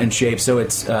cardio in shape. So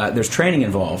it's there's training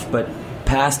involved, but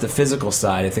past the physical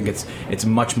side, I think it's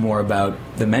much more about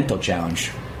the mental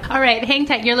challenge. All right, hang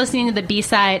tight. You're listening to the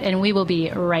B-side, and we will be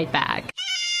right back.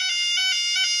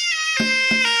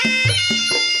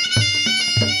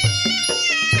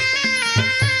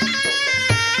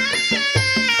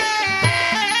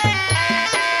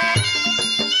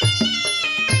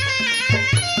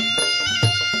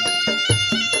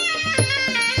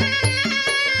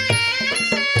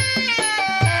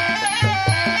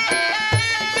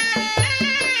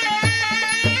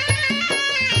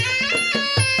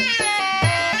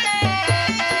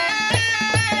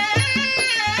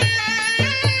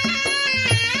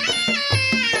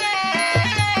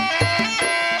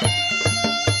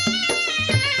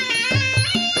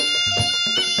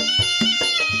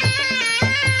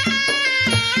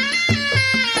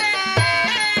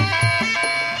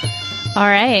 All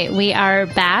right, we are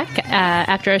back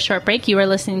after a short break. You were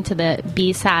listening to the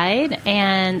B-side,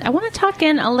 and I want to talk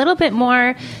in a little bit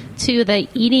more to the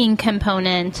eating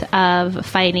component of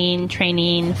fighting,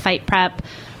 training, fight prep.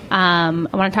 I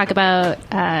want to talk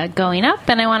about going up,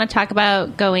 and I want to talk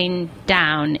about going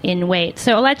down in weight.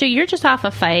 So, Elijah, you're just off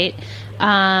a fight.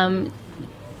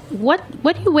 What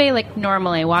do you weigh like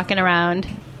normally walking around?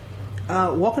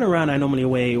 Walking around, I normally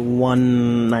weigh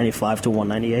 195 to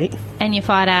 198. And you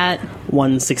fought at?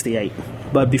 168.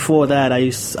 But before that,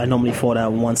 I normally fought at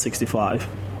 165.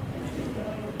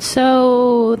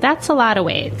 So that's a lot of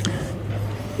weight.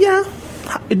 Yeah.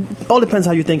 It all depends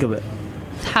how you think of it.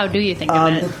 How do you think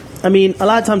of it? A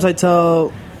lot of times I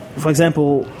tell, for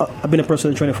example, I've been a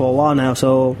personal trainer for a while now,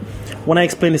 so when I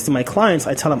explain this to my clients,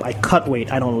 I tell them I cut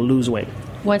weight, I don't lose weight.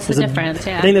 What's the difference?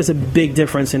 I think there's a big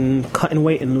difference in cutting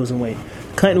weight and losing weight.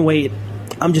 Cutting weight,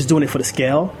 I'm just doing it for the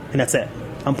scale, and that's it.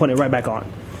 I'm putting it right back on.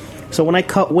 So when I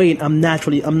cut weight, I'm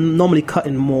normally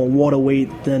cutting more water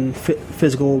weight than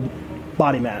physical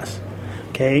body mass.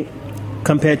 Okay,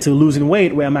 compared to losing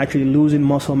weight, where I'm actually losing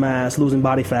muscle mass, losing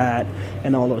body fat,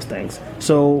 and all those things.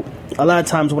 So a lot of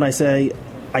times when I say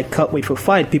I cut weight for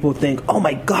fight, people think, "Oh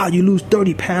my God, you lose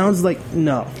 30 pounds?" Like,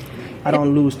 no. I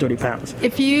don't lose 30 pounds.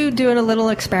 If you do a little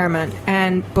experiment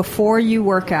and before you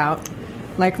work out,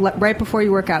 like right before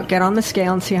you work out, get on the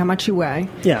scale and see how much you weigh.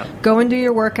 Yeah. Go and do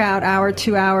your workout, hour,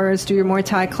 2 hours, do your Muay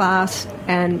Thai class,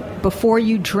 and before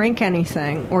you drink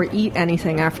anything or eat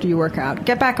anything after you work out,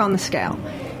 get back on the scale.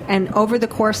 And over the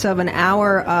course of an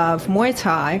hour of Muay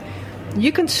Thai,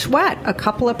 you can sweat a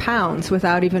couple of pounds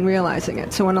without even realizing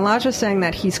it. So when Elijah's saying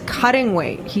that he's cutting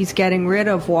weight, he's getting rid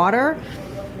of water,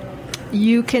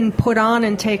 you can put on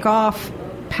and take off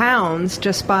pounds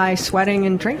just by sweating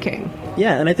and drinking.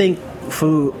 Yeah, and I think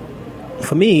for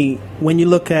me, when you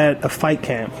look at a fight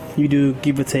camp, you do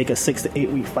give or take a 6 to 8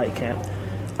 week fight camp.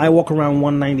 I walk around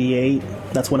 198.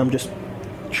 That's when I'm just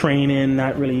training,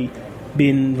 not really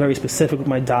being very specific with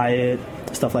my diet,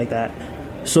 stuff like that.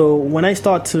 So when I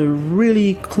start to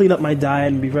really clean up my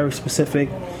diet and be very specific,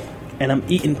 and I'm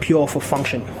eating pure for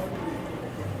function,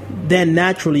 then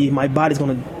naturally my body's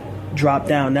going to drop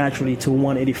down naturally to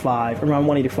 185, around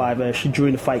 185-ish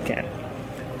during the fight camp.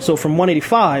 So from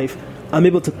 185, I'm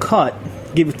able to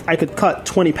I could cut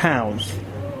 20 pounds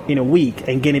in a week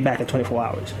and gain it back in 24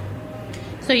 hours.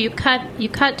 So you cut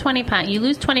 20 pounds, you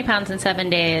lose 20 pounds in 7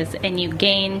 days, and you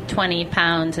gain 20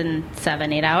 pounds in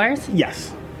 7-8 hours?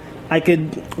 Yes. I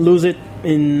could lose it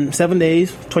in 7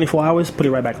 days, 24 hours, put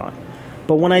it right back on.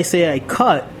 But when I say I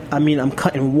cut, I mean I'm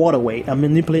cutting water weight. I'm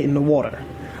manipulating the water.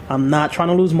 I'm not trying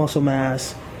to lose muscle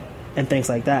mass and things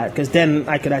like that, because then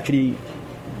I could actually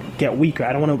get weaker.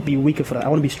 I don't want to be weaker for that. I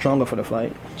want to be stronger for the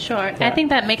fight. Sure. Yeah. I think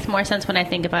that makes more sense when I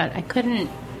think about I couldn't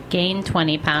gain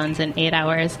 20 pounds in 8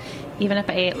 hours, even if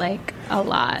I ate like a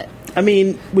lot. I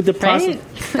mean, with the process...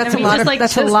 Right? That's I mean, a lot just of like-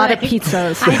 that's a just lot like- of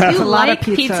pizzas. I That's do a lot like of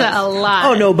pizzas. pizza a lot.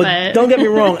 Oh, no, but don't get me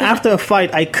wrong. After a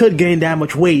fight, I could gain that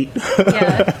much weight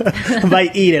by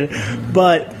eating.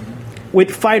 But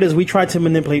with fighters, we try to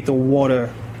manipulate the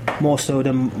water more so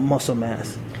than muscle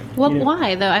mass. Well, You know?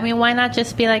 why though? I mean, why not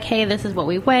just be like, "Hey, this is what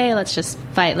we weigh. Let's just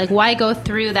fight." Like, why go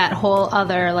through that whole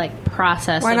other like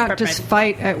process? Why of not just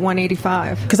fight at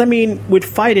 185? Because, I mean, with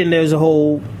fighting, there's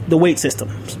the weight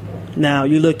systems. Now,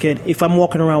 you look at, if I'm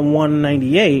walking around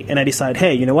 198 and I decide,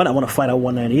 hey, you know what, I want to fight at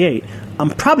 198, I'm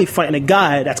probably fighting a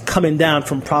guy that's coming down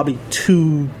from probably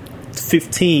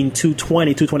 215,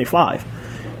 220, 225.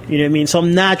 You know what I mean? So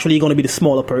I'm naturally going to be the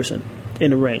smaller person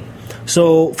in the ring.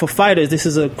 So for fighters, this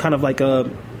is a kind of like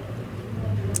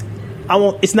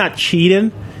it's not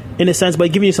cheating in a sense,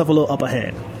 but giving yourself a little upper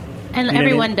hand. And You know what I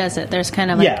everyone mean? does it. There's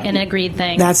kind of like Yeah. an agreed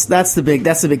thing. That's the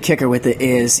big kicker with it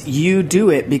is you do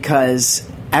it because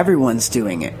everyone's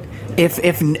doing it. If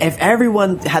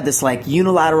everyone had this like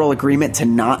unilateral agreement to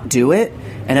not do it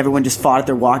and everyone just fought at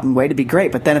their walking way, to be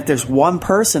great. But then if there's one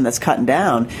person that's cutting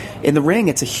down in the ring,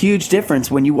 it's a huge difference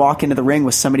when you walk into the ring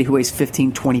with somebody who weighs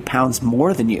 15, 20 pounds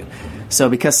more than you. So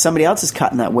because somebody else is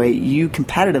cutting that weight, you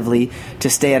competitively, to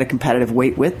stay at a competitive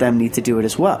weight with them, need to do it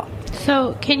as well.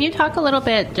 So can you talk a little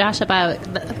bit, Josh, about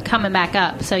coming back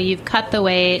up? So you've cut the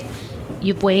weight,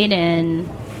 you've weighed in,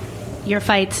 your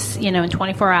fights, in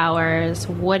 24 hours.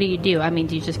 What do you do? I mean,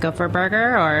 do you just go for a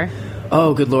burger or?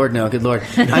 Oh, good Lord, no, good Lord.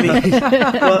 I mean,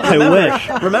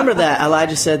 well, remember that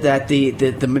Elijah said that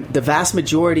the vast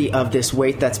majority of this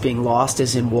weight that's being lost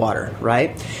is in water,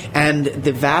 right? And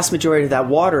the vast majority of that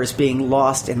water is being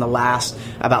lost in the last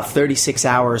about 36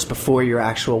 hours before your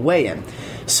actual weigh-in.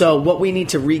 So what we need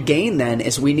to regain then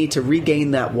is we need to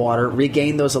regain that water,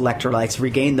 regain those electrolytes,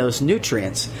 regain those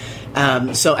nutrients.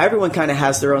 So everyone kind of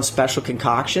has their own special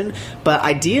concoction, but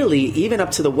ideally, even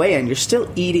up to the weigh-in, you're still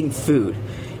eating food.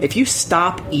 If you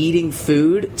stop eating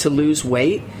food to lose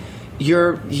weight,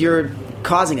 you're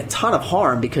causing a ton of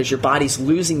harm because your body's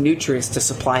losing nutrients to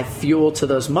supply fuel to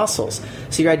those muscles.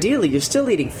 So you're still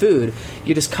eating food,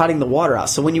 you're just cutting the water out.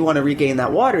 So when you want to regain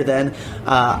that water, then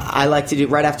I like to do,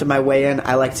 right after my weigh-in,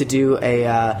 I like to do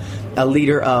a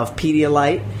liter of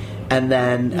Pedialyte. And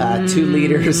then 2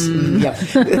 liters. Yeah,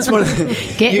 it's one of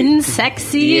the, Getting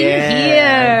sexy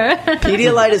here.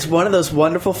 Pedialyte is one of those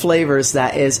wonderful flavors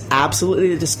that is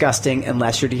absolutely disgusting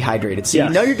unless you're dehydrated. So Yeah.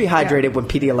 you know you're dehydrated when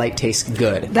Pedialyte tastes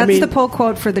good. That's the poll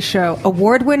quote for the show.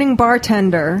 Award-winning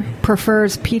bartender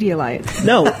prefers Pedialyte.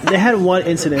 No, they had one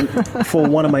incident for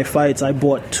one of my fights. I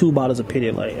bought 2 bottles of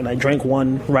Pedialyte, and I drank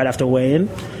one right after weigh-in.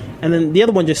 And then the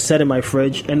other one just sat in my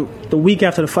fridge. And the week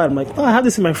after the fight, I'm like, I have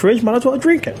this in my fridge. Might as well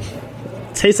drink it.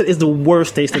 Tasted is the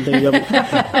worst tasting thing you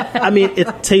ever. I mean, it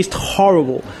tastes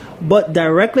horrible. But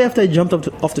directly after I jumped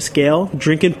off the scale,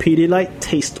 drinking Pedialyte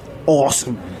tastes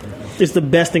awesome. It's the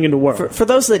best thing in the world. For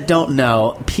those that don't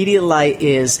know, Pedialyte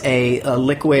is a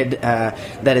liquid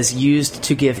that is used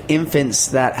to give infants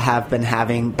that have been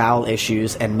having bowel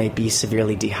issues and may be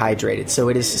severely dehydrated. So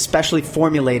it is specially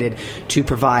formulated to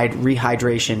provide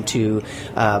rehydration to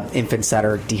infants that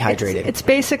are dehydrated. It's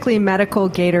basically medical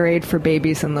Gatorade for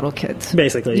babies and little kids.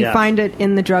 Basically, You yeah. find it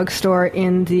in the drugstore,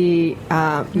 in the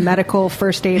medical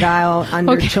first aid aisle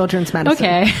under children's medicine.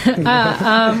 Okay.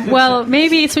 Well,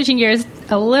 maybe switching gears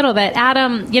a little bit.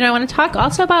 Adam, I want to talk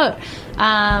also about,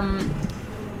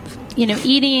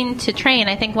 eating to train.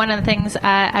 I think one of the things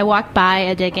I walked by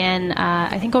a dig-in,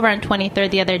 I think over on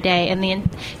 23rd the other day, and it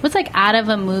was like out of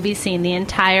a movie scene. The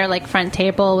entire front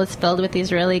table was filled with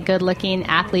these really good-looking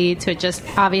athletes who had just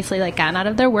obviously gotten out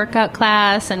of their workout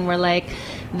class and were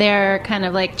they're kind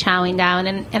of chowing down.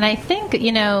 And I think,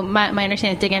 my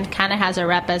understanding is dig-in kind of has a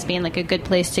rep as being a good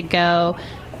place to go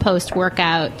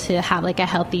post-workout to have a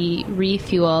healthy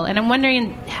refuel. And I'm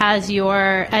wondering, as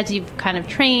you've kind of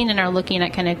trained and are looking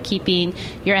at kind of keeping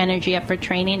your energy up for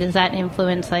training, does that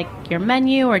influence your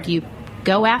menu, or do you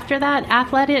go after that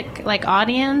athletic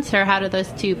audience, or how do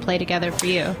those two play together for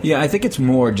you? Yeah, I think it's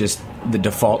more just the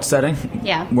default setting.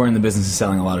 Yeah. We're in the business of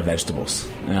selling a lot of vegetables.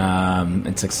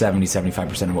 It's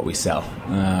 70-75% of what we sell.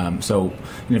 So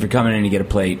if you're coming in and you get a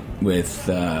plate with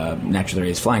naturally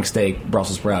raised flank steak,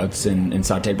 Brussels sprouts, and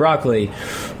sauteed broccoli,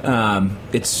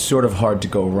 it's sort of hard to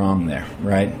go wrong there,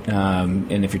 right?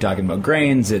 And if you're talking about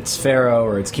grains, it's farro,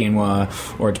 or it's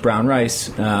quinoa, or it's brown rice.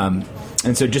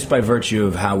 And so just by virtue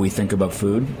of how we think about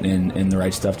food and the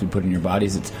right stuff to put in your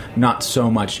bodies, it's not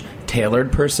so much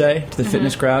tailored per se to the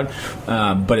fitness crowd,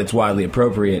 but it's widely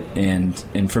appropriate.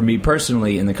 And for me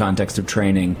personally, in the context of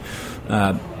training,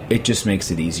 it just makes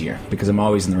it easier because I'm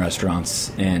always in the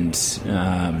restaurants and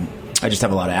I just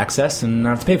have a lot of access and I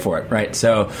don't have to pay for it, right?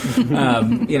 So,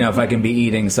 if I can be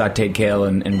eating sauteed kale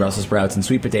and Brussels sprouts and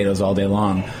sweet potatoes all day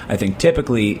long, I think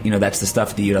typically, that's the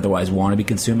stuff that you'd otherwise want to be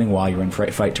consuming while you're in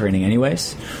fight training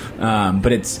anyways.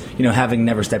 But it's, having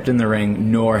never stepped in the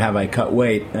ring, nor have I cut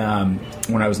weight.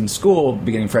 When I was in school,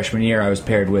 beginning freshman year, I was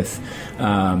paired with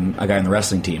a guy on the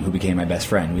wrestling team who became my best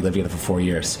friend. We lived together for 4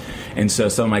 years. And so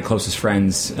some of my closest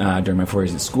friends during my 4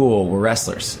 years at school were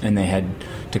wrestlers, and they had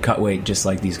to cut weight just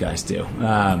like these guys do.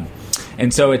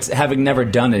 And so it's having never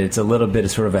done it, it's a little bit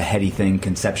of sort of a heady thing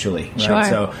conceptually, right? Sure.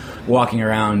 So walking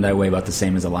around, I weigh about the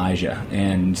same as Elijah,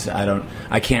 and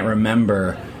I can't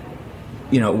remember,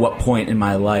 at what point in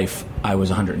my life I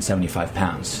was 175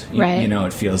 pounds. Right.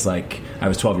 It feels like I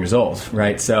was 12 years old,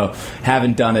 right? So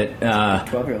haven't done it.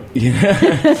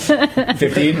 12-year-old.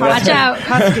 15. Watch out.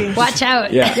 Husky. Watch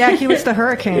out. Yeah, he was the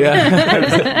hurricane.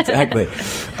 Yeah, exactly.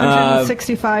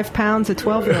 165 pounds, a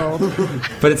 12-year-old.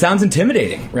 But it sounds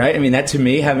intimidating, right? I mean, that to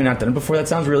me, having not done it before, that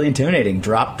sounds really intimidating.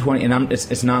 Drop 20, and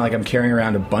it's not like I'm carrying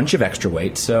around a bunch of extra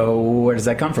weight. So where does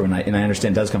that come from? And I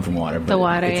understand it does come from water. But the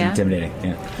water, it's intimidating.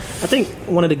 Yeah. I think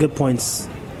one of the good points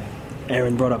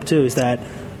Aaron brought up too is that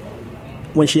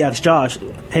when she asked Josh,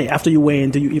 hey, after you weigh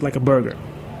in, do you eat like a burger?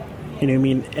 You know what I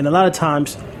mean? And a lot of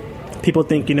times people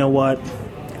think, you know what,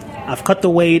 I've cut the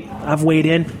weight, I've weighed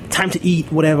in, time to eat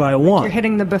whatever I want. You're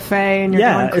hitting the buffet and you're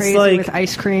going crazy like, with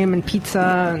ice cream and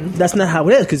pizza. And that's not how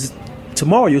it is, because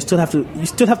tomorrow you still have to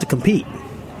compete.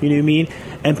 You know what I mean?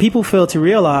 And people fail to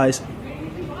realize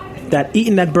that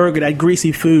eating that burger, that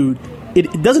greasy food,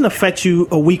 it doesn't affect you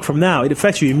a week from now. It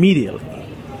affects you immediately.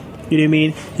 You know what I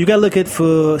mean? You got to look at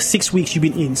for 6 weeks you've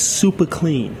been eating super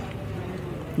clean.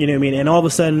 You know what I mean? And all of a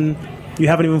sudden you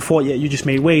haven't even fought yet. You just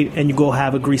made weight and you go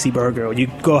have a greasy burger or you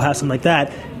go have something like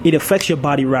that. It affects your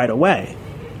body right away. You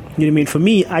know what I mean? For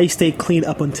me, I stay clean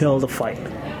up until the fight.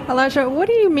 Elijah, what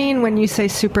do you mean when you say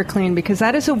super clean? Because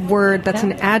that is a word, that's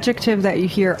an adjective that you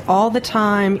hear all the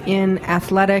time in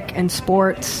athletic and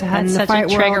sports and That's the such fight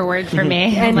a trigger world. word for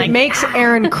me. And Like, it makes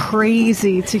Aaron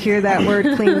crazy to hear that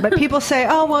word clean. But people say,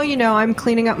 oh, well, I'm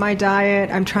cleaning up my diet.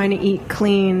 I'm trying to eat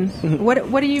clean.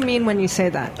 What do you mean when you say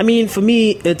that? I mean, for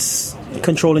me, it's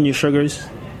controlling your sugars.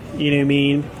 You know what I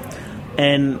mean?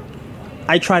 And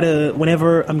I try to,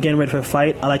 whenever I'm getting ready for a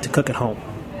fight, I like to cook at home.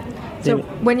 So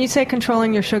when you say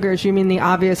controlling your sugars, you mean the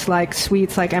obvious like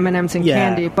sweets like M&Ms and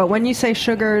candy. But when you say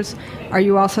sugars, are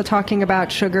you also talking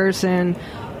about sugars in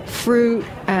fruit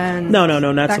and No,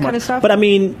 not that so kind much. of stuff? But I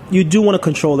mean, you do want to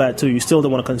control that too. You still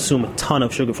don't want to consume a ton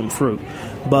of sugar from fruit.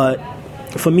 But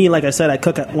for me, like I said, I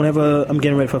cook whenever I'm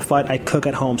getting ready for a fight, I cook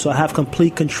at home. So I have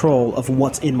complete control of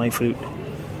what's in my food. You know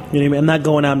what I mean? I'm not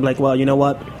going out and like, well, you know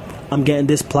what? I'm getting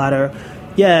this platter.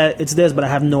 Yeah, it's this, but I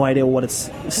have no idea what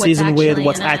it's seasoned with,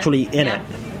 what's actually in it.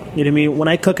 You know what I mean? When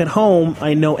I cook at home,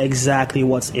 I know exactly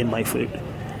what's in my food.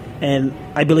 And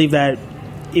I believe that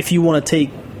if you want to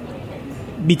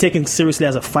be taken seriously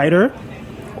as a fighter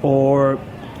or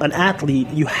an athlete,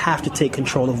 you have to take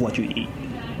control of what you eat.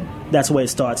 That's the way it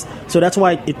starts. So that's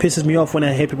why it pisses me off when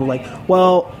I hear people like,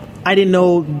 well, I didn't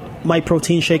know my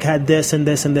protein shake had this and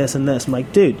this and this and this. I'm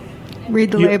like, dude.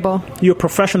 Read the label. You're a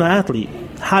professional athlete.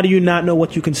 How do you not know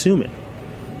what you're consuming?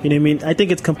 You know what I mean? I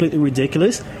think it's completely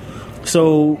ridiculous.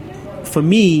 So for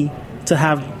me to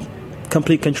have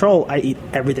complete control, I eat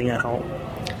everything at home.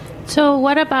 So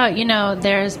what about,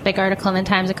 there's a big article in the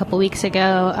Times a couple weeks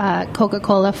ago,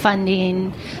 Coca-Cola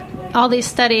funding, all these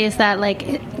studies that,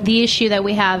 like, the issue that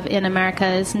we have in America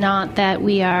is not that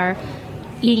we are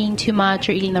eating too much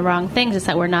or eating the wrong things, it's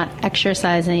that we're not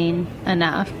exercising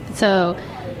enough. So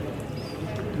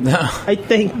I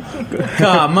think.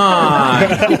 Come on.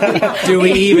 Do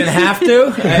we even have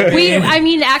to?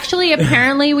 Actually,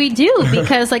 apparently we do,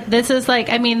 because this is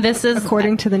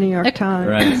according to the New York Times.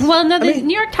 Right. Well, no, the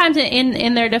New York Times,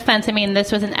 in their defense,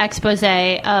 this was an expose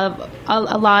of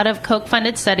a lot of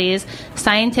Coke-funded studies,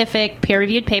 scientific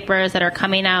peer-reviewed papers that are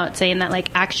coming out saying that,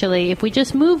 actually, if we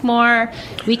just move more,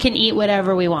 we can eat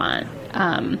whatever we want.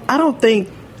 I don't think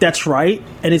that's right,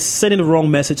 and it's sending the wrong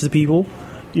message to people.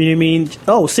 You know what I mean?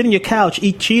 Oh, sit on your couch,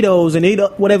 eat Cheetos, and eat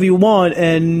whatever you want,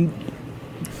 and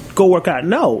go work out.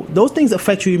 No, those things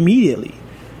affect you immediately.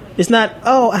 It's not,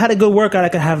 oh, I had a good workout, I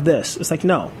could have this. It's like,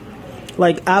 no.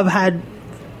 Like, I've had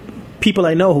people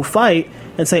I know who fight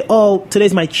and say, oh,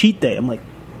 today's my cheat day. I'm like,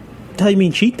 what the hell you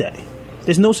mean cheat day?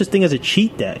 There's no such thing as a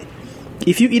cheat day.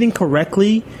 If you're eating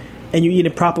correctly and you're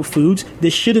eating proper foods,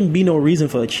 there shouldn't be no reason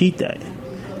for a cheat day.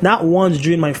 Not once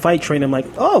during my fight training, I'm like,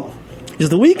 oh, it's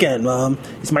the weekend.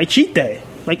 It's my cheat day.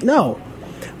 Like, no.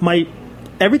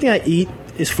 Everything I eat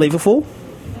is flavorful.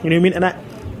 You know what I mean? And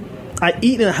I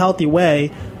eat in a healthy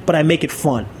way, but I make it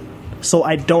fun. So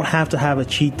I don't have to have a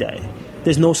cheat day.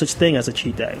 There's no such thing as a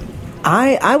cheat day.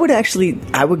 I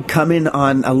would come in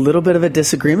on a little bit of a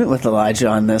disagreement with Elijah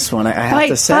on this one. I have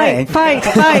to say, fight.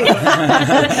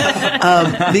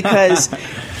 Because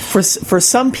for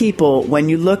some people, when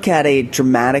you look at a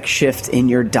dramatic shift in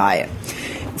your diet,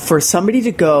 for somebody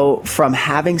to go from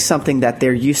having something that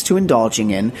they're used to indulging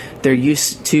in, they're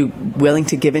used to willing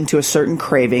to give into a certain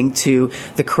craving, to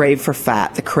the crave for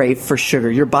fat, the crave for sugar.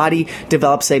 Your body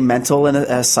develops a mental and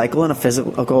a cycle and a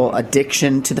physical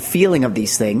addiction to the feeling of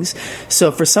these things.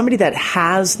 So for somebody that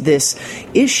has this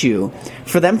issue,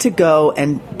 for them to go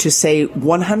and to say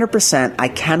 100%, I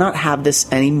cannot have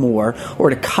this anymore, or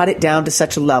to cut it down to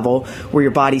such a level where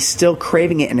your body's still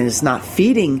craving it and it is not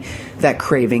feeding that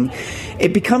craving,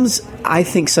 it becomes, I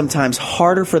think, sometimes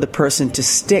harder for the person to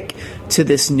stick to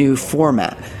this new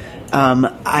format.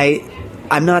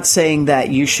 I'm not saying that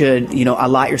you should,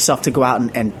 allow yourself to go out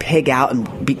and pig out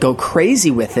and go crazy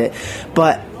with it,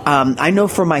 but I know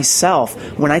for myself,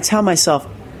 when I tell myself,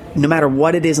 no matter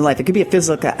what it is in life, it could be a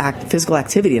physical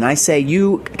activity, and I say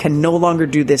you can no longer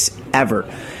do this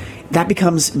ever, that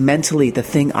becomes mentally the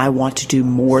thing I want to do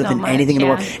more than anything in the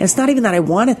world. And it's not even that I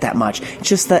want it that much. It's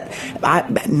just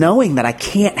that knowing that I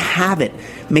can't have it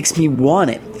makes me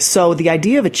want it. So the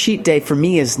idea of a cheat day for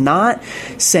me is not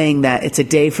saying that it's a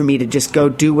day for me to just go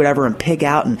do whatever and pig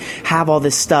out and have all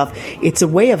this stuff. It's a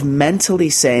way of mentally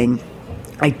saying,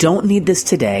 I don't need this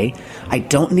today. I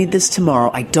don't need this tomorrow.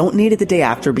 I don't need it the day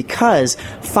after, because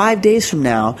 5 days from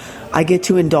now, I get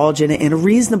to indulge in it in a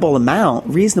reasonable amount,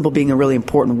 reasonable being a really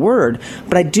important word,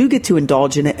 but I do get to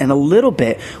indulge in it in a little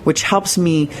bit, which helps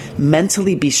me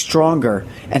mentally be stronger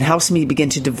and helps me begin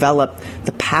to develop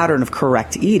the pattern of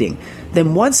correct eating.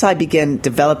 Then once I begin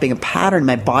developing a pattern,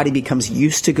 my body becomes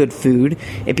used to good food.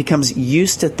 It becomes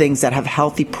used to things that have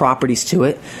healthy properties to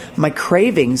it. My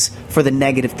cravings for the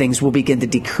negative things will begin to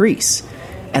decrease.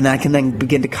 And I can then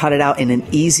begin to cut it out in an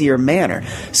easier manner.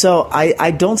 So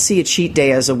I don't see a cheat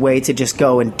day as a way to just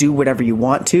go and do whatever you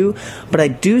want to, but I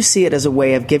do see it as a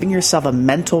way of giving yourself a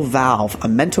mental valve, a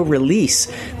mental release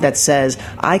that says,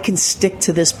 I can stick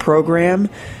to this program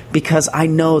because I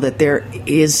know that there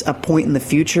is a point in the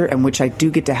future in which I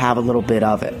do get to have a little bit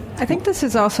of it. I think this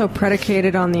is also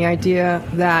predicated on the idea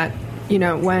that,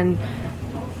 when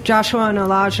Joshua and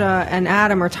Elijah and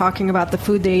Adam are talking about the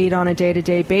food they eat on a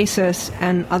day-to-day basis,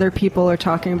 and other people are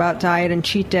talking about diet and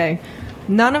cheat day,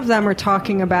 none of them are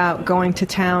talking about going to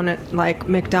town at like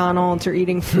McDonald's or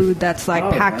eating food that's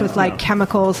packed with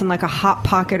chemicals and like a Hot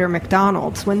Pocket or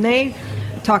McDonald's. When they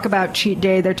talk about cheat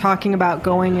day, they're talking about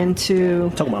going into...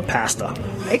 Talking about pasta.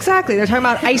 Exactly. They're talking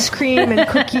about ice cream and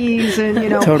cookies and,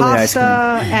 totally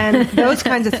pasta and those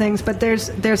kinds of things. But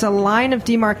there's a line of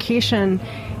demarcation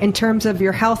in terms of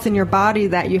your health and your body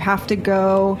that you have to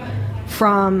go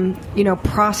from,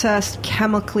 processed,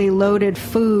 chemically loaded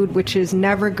food, which is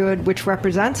never good, which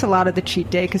represents a lot of the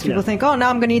cheat day, because people think, oh, now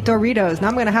I'm going to eat Doritos, now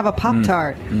I'm going to have a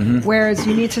Pop-Tart. Mm-hmm. Whereas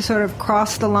you need to sort of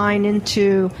cross the line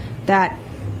into that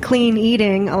clean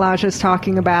eating Elijah's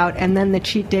talking about, and then the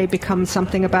cheat day becomes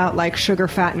something about like sugar,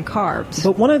 fat, and carbs.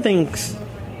 But one of the things,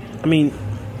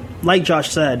 like Josh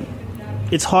said,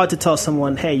 it's hard to tell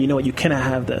someone, hey, you know what, you cannot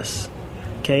have this.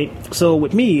 Okay? So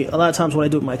with me, a lot of times what I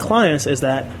do with my clients is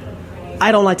that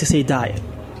I don't like to say diet.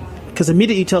 Because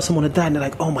immediately you tell someone to diet and they're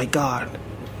like, oh my God,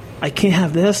 I can't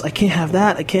have this, I can't have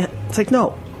that, I can't. It's like,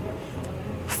 no.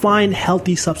 Find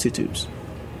healthy substitutes.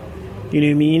 You know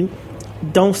what I mean?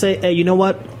 Don't say, hey, you know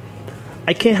what?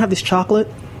 I can't have this chocolate.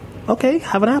 Okay,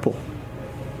 have an apple.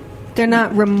 They're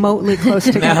not remotely close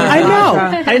together.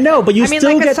 I know, but you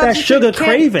still get that sugar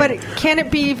craving. But can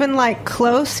it be even like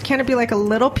close? Can it be like a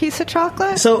little piece of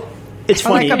chocolate? So it's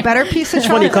funny. Like a better piece of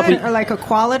chocolate, or like a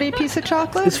quality piece of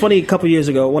chocolate? It's funny. A couple years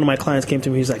ago, one of my clients came to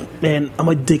me. He's like, "Man, I'm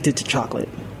addicted to chocolate.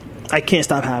 I can't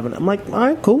stop having it." I'm like, "All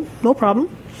right, cool, no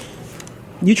problem.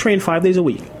 You train 5 days a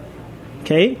week,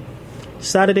 okay?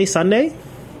 Saturday, Sunday.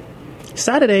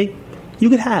 Saturday, you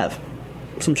could have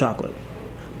some chocolate,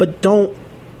 but don't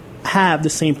have the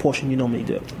same portion you normally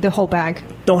do. The whole bag.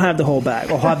 Don't have the whole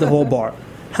bag or have the whole bar.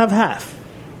 Have half.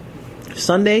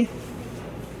 Sunday,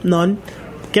 none.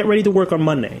 Get ready to work on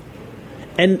Monday."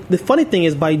 And the funny thing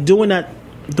is, by doing that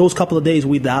those couple of days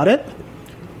without it,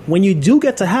 when you do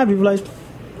get to have it, you realize,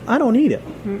 I don't need it.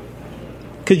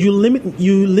 Because you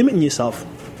limiting yourself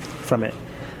from it.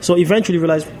 So eventually you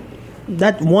realize,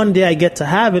 that one day I get to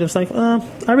have it, it's like,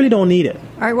 I really don't need it.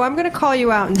 All right, well, I'm going to call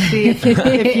you out and see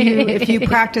if you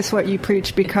practice what you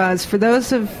preach, because for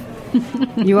those of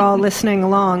you all listening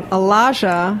along,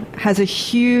 Elijah has a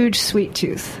huge sweet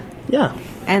tooth. Yeah.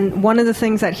 And one of the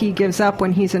things that he gives up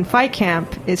when he's in fight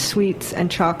camp is sweets and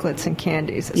chocolates and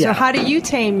candies. So how do you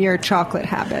tame your chocolate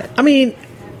habit? I mean,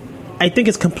 I think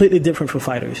it's completely different for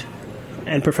fighters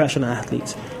and professional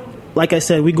athletes. Like I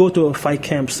said, we go through a fight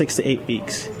camp 6 to 8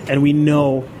 weeks, and we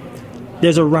know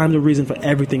there's a rhyme or reason for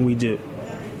everything we do. You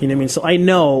know what I mean? So I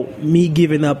know me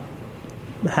giving up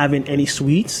having any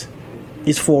sweets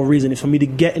is for a reason. It's for me to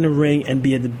get in the ring and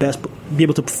be at the best, be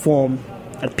able to perform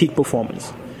at peak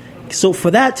performance. So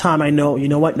for that time, I know, you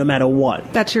know what, no matter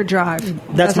what. That's your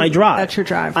drive. That's my drive. That's your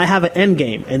drive. I have an end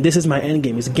game, and this is my end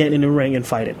game, is getting in the ring and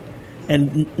fighting.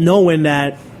 And knowing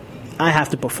that I have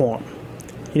to perform.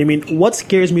 You know what I mean? What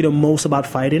scares me the most about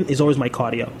fighting is always my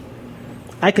cardio.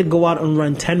 I could go out and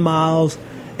run 10 miles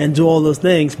and do all those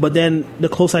things, but then the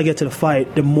closer I get to the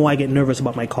fight, the more I get nervous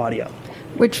about my cardio.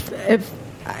 Which, if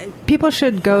people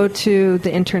should go to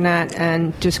the internet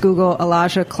and just Google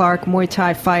Elijah Clark Muay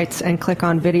Thai fights and click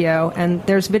on video. And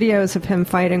there's videos of him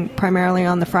fighting primarily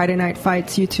on the Friday Night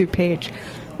Fights YouTube page.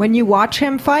 When you watch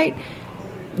him fight,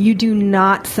 you do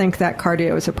not think that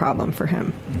cardio is a problem for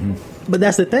him. Mm-hmm. But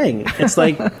that's the thing. It's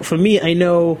like, for me, I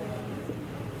know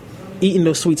eating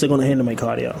those sweets are going to hinder my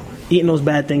cardio. Eating those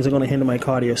bad things are going to hinder my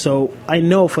cardio. So I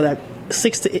know for that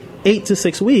 8 to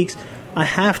 6 weeks, I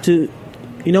have to,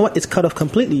 you know what, it's cut off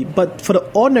completely. But for the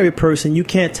ordinary person, you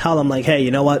can't tell them, like, hey,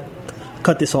 you know what,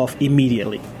 cut this off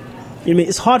immediately. I mean,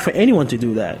 it's hard for anyone to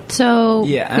do that. So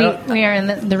we are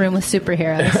in the room with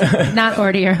superheroes, not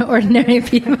ordinary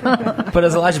people. But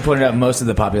as Elijah pointed out, most of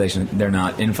the population, they're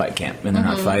not in fight camp and they're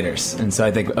not fighters. And so I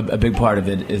think a big part of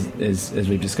it is, as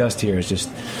we've discussed here, is just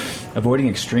avoiding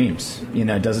extremes. You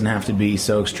know, it doesn't have to be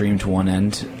so extreme to one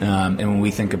end. And when we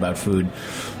think about food,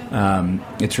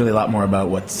 it's really a lot more about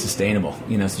what's sustainable.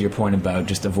 You know, so your point about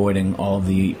just avoiding all of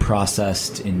the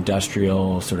processed,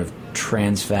 industrial, sort of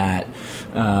trans fat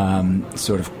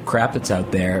sort of crap that's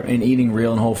out there, and eating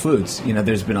real and whole foods. You know,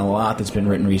 there's been a lot that's been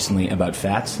written recently about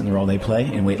fats and the role they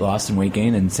play in weight loss and weight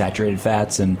gain, and saturated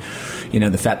fats, and, you know,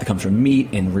 the fat that comes from meat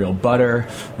and real butter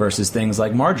versus things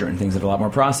like margarine, things that are a lot more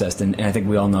processed. And I think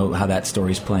we all know how that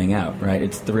story's playing out, right?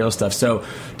 It's the real stuff. So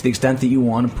to the extent that you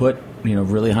want to put, you know,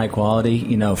 really high quality,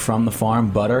 you know, from the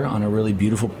farm butter on a really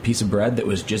beautiful piece of bread that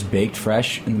was just baked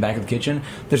fresh in the back of the kitchen,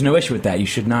 there's no issue with that. You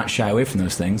should not shy away from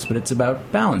those things, but it's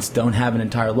about balance. Don't have an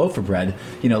entire loaf of bread,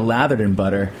 you know, lathered in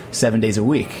butter 7 days a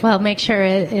week. Well, make sure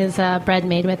it is bread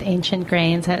made with ancient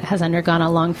grains that has undergone a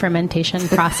long fermentation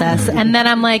process. And then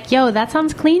I'm like, yo, that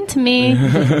sounds clean to me.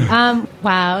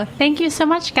 Wow. Thank you so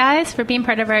much, guys, for being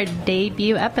part of our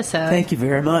debut episode. Thank you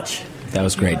very much. That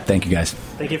was great. Thank you, guys.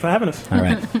 Thank you for having us. All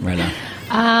right. Right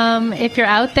on. If you're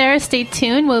out there, stay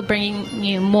tuned. We'll bring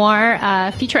you more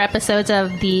future episodes of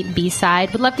the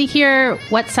B-side. Would love to hear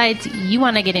what sides you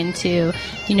want to get into.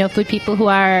 You know, food people who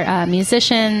are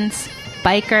musicians,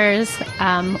 bikers,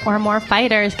 or more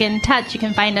fighters. Get in touch. You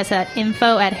can find us at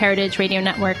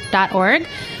info@heritageradionetwork.org.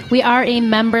 We are a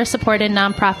member-supported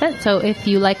nonprofit, so if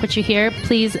you like what you hear,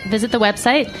 please visit the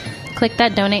website, click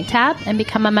that donate tab, and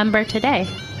become a member today.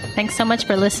 Thanks so much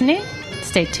for listening.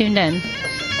 Stay tuned in.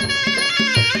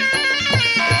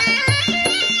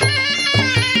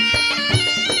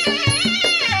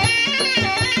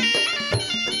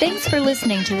 Thanks for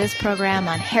listening to this program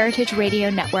on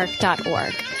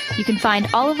heritageradionetwork.org. You can find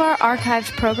all of our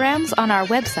archived programs on our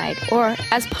website or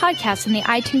as podcasts in the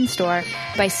iTunes Store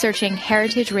by searching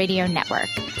Heritage Radio Network.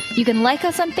 You can like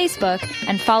us on Facebook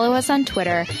and follow us on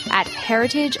Twitter at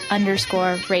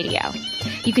 @heritage_radio.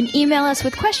 You can email us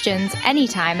with questions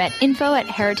anytime at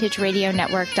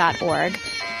info@heritageradionetwork.org.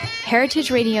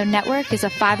 Heritage Radio Network is a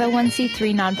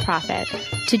 501c3 nonprofit.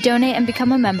 To donate and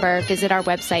become a member, visit our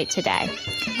website today.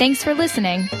 Thanks for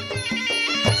listening.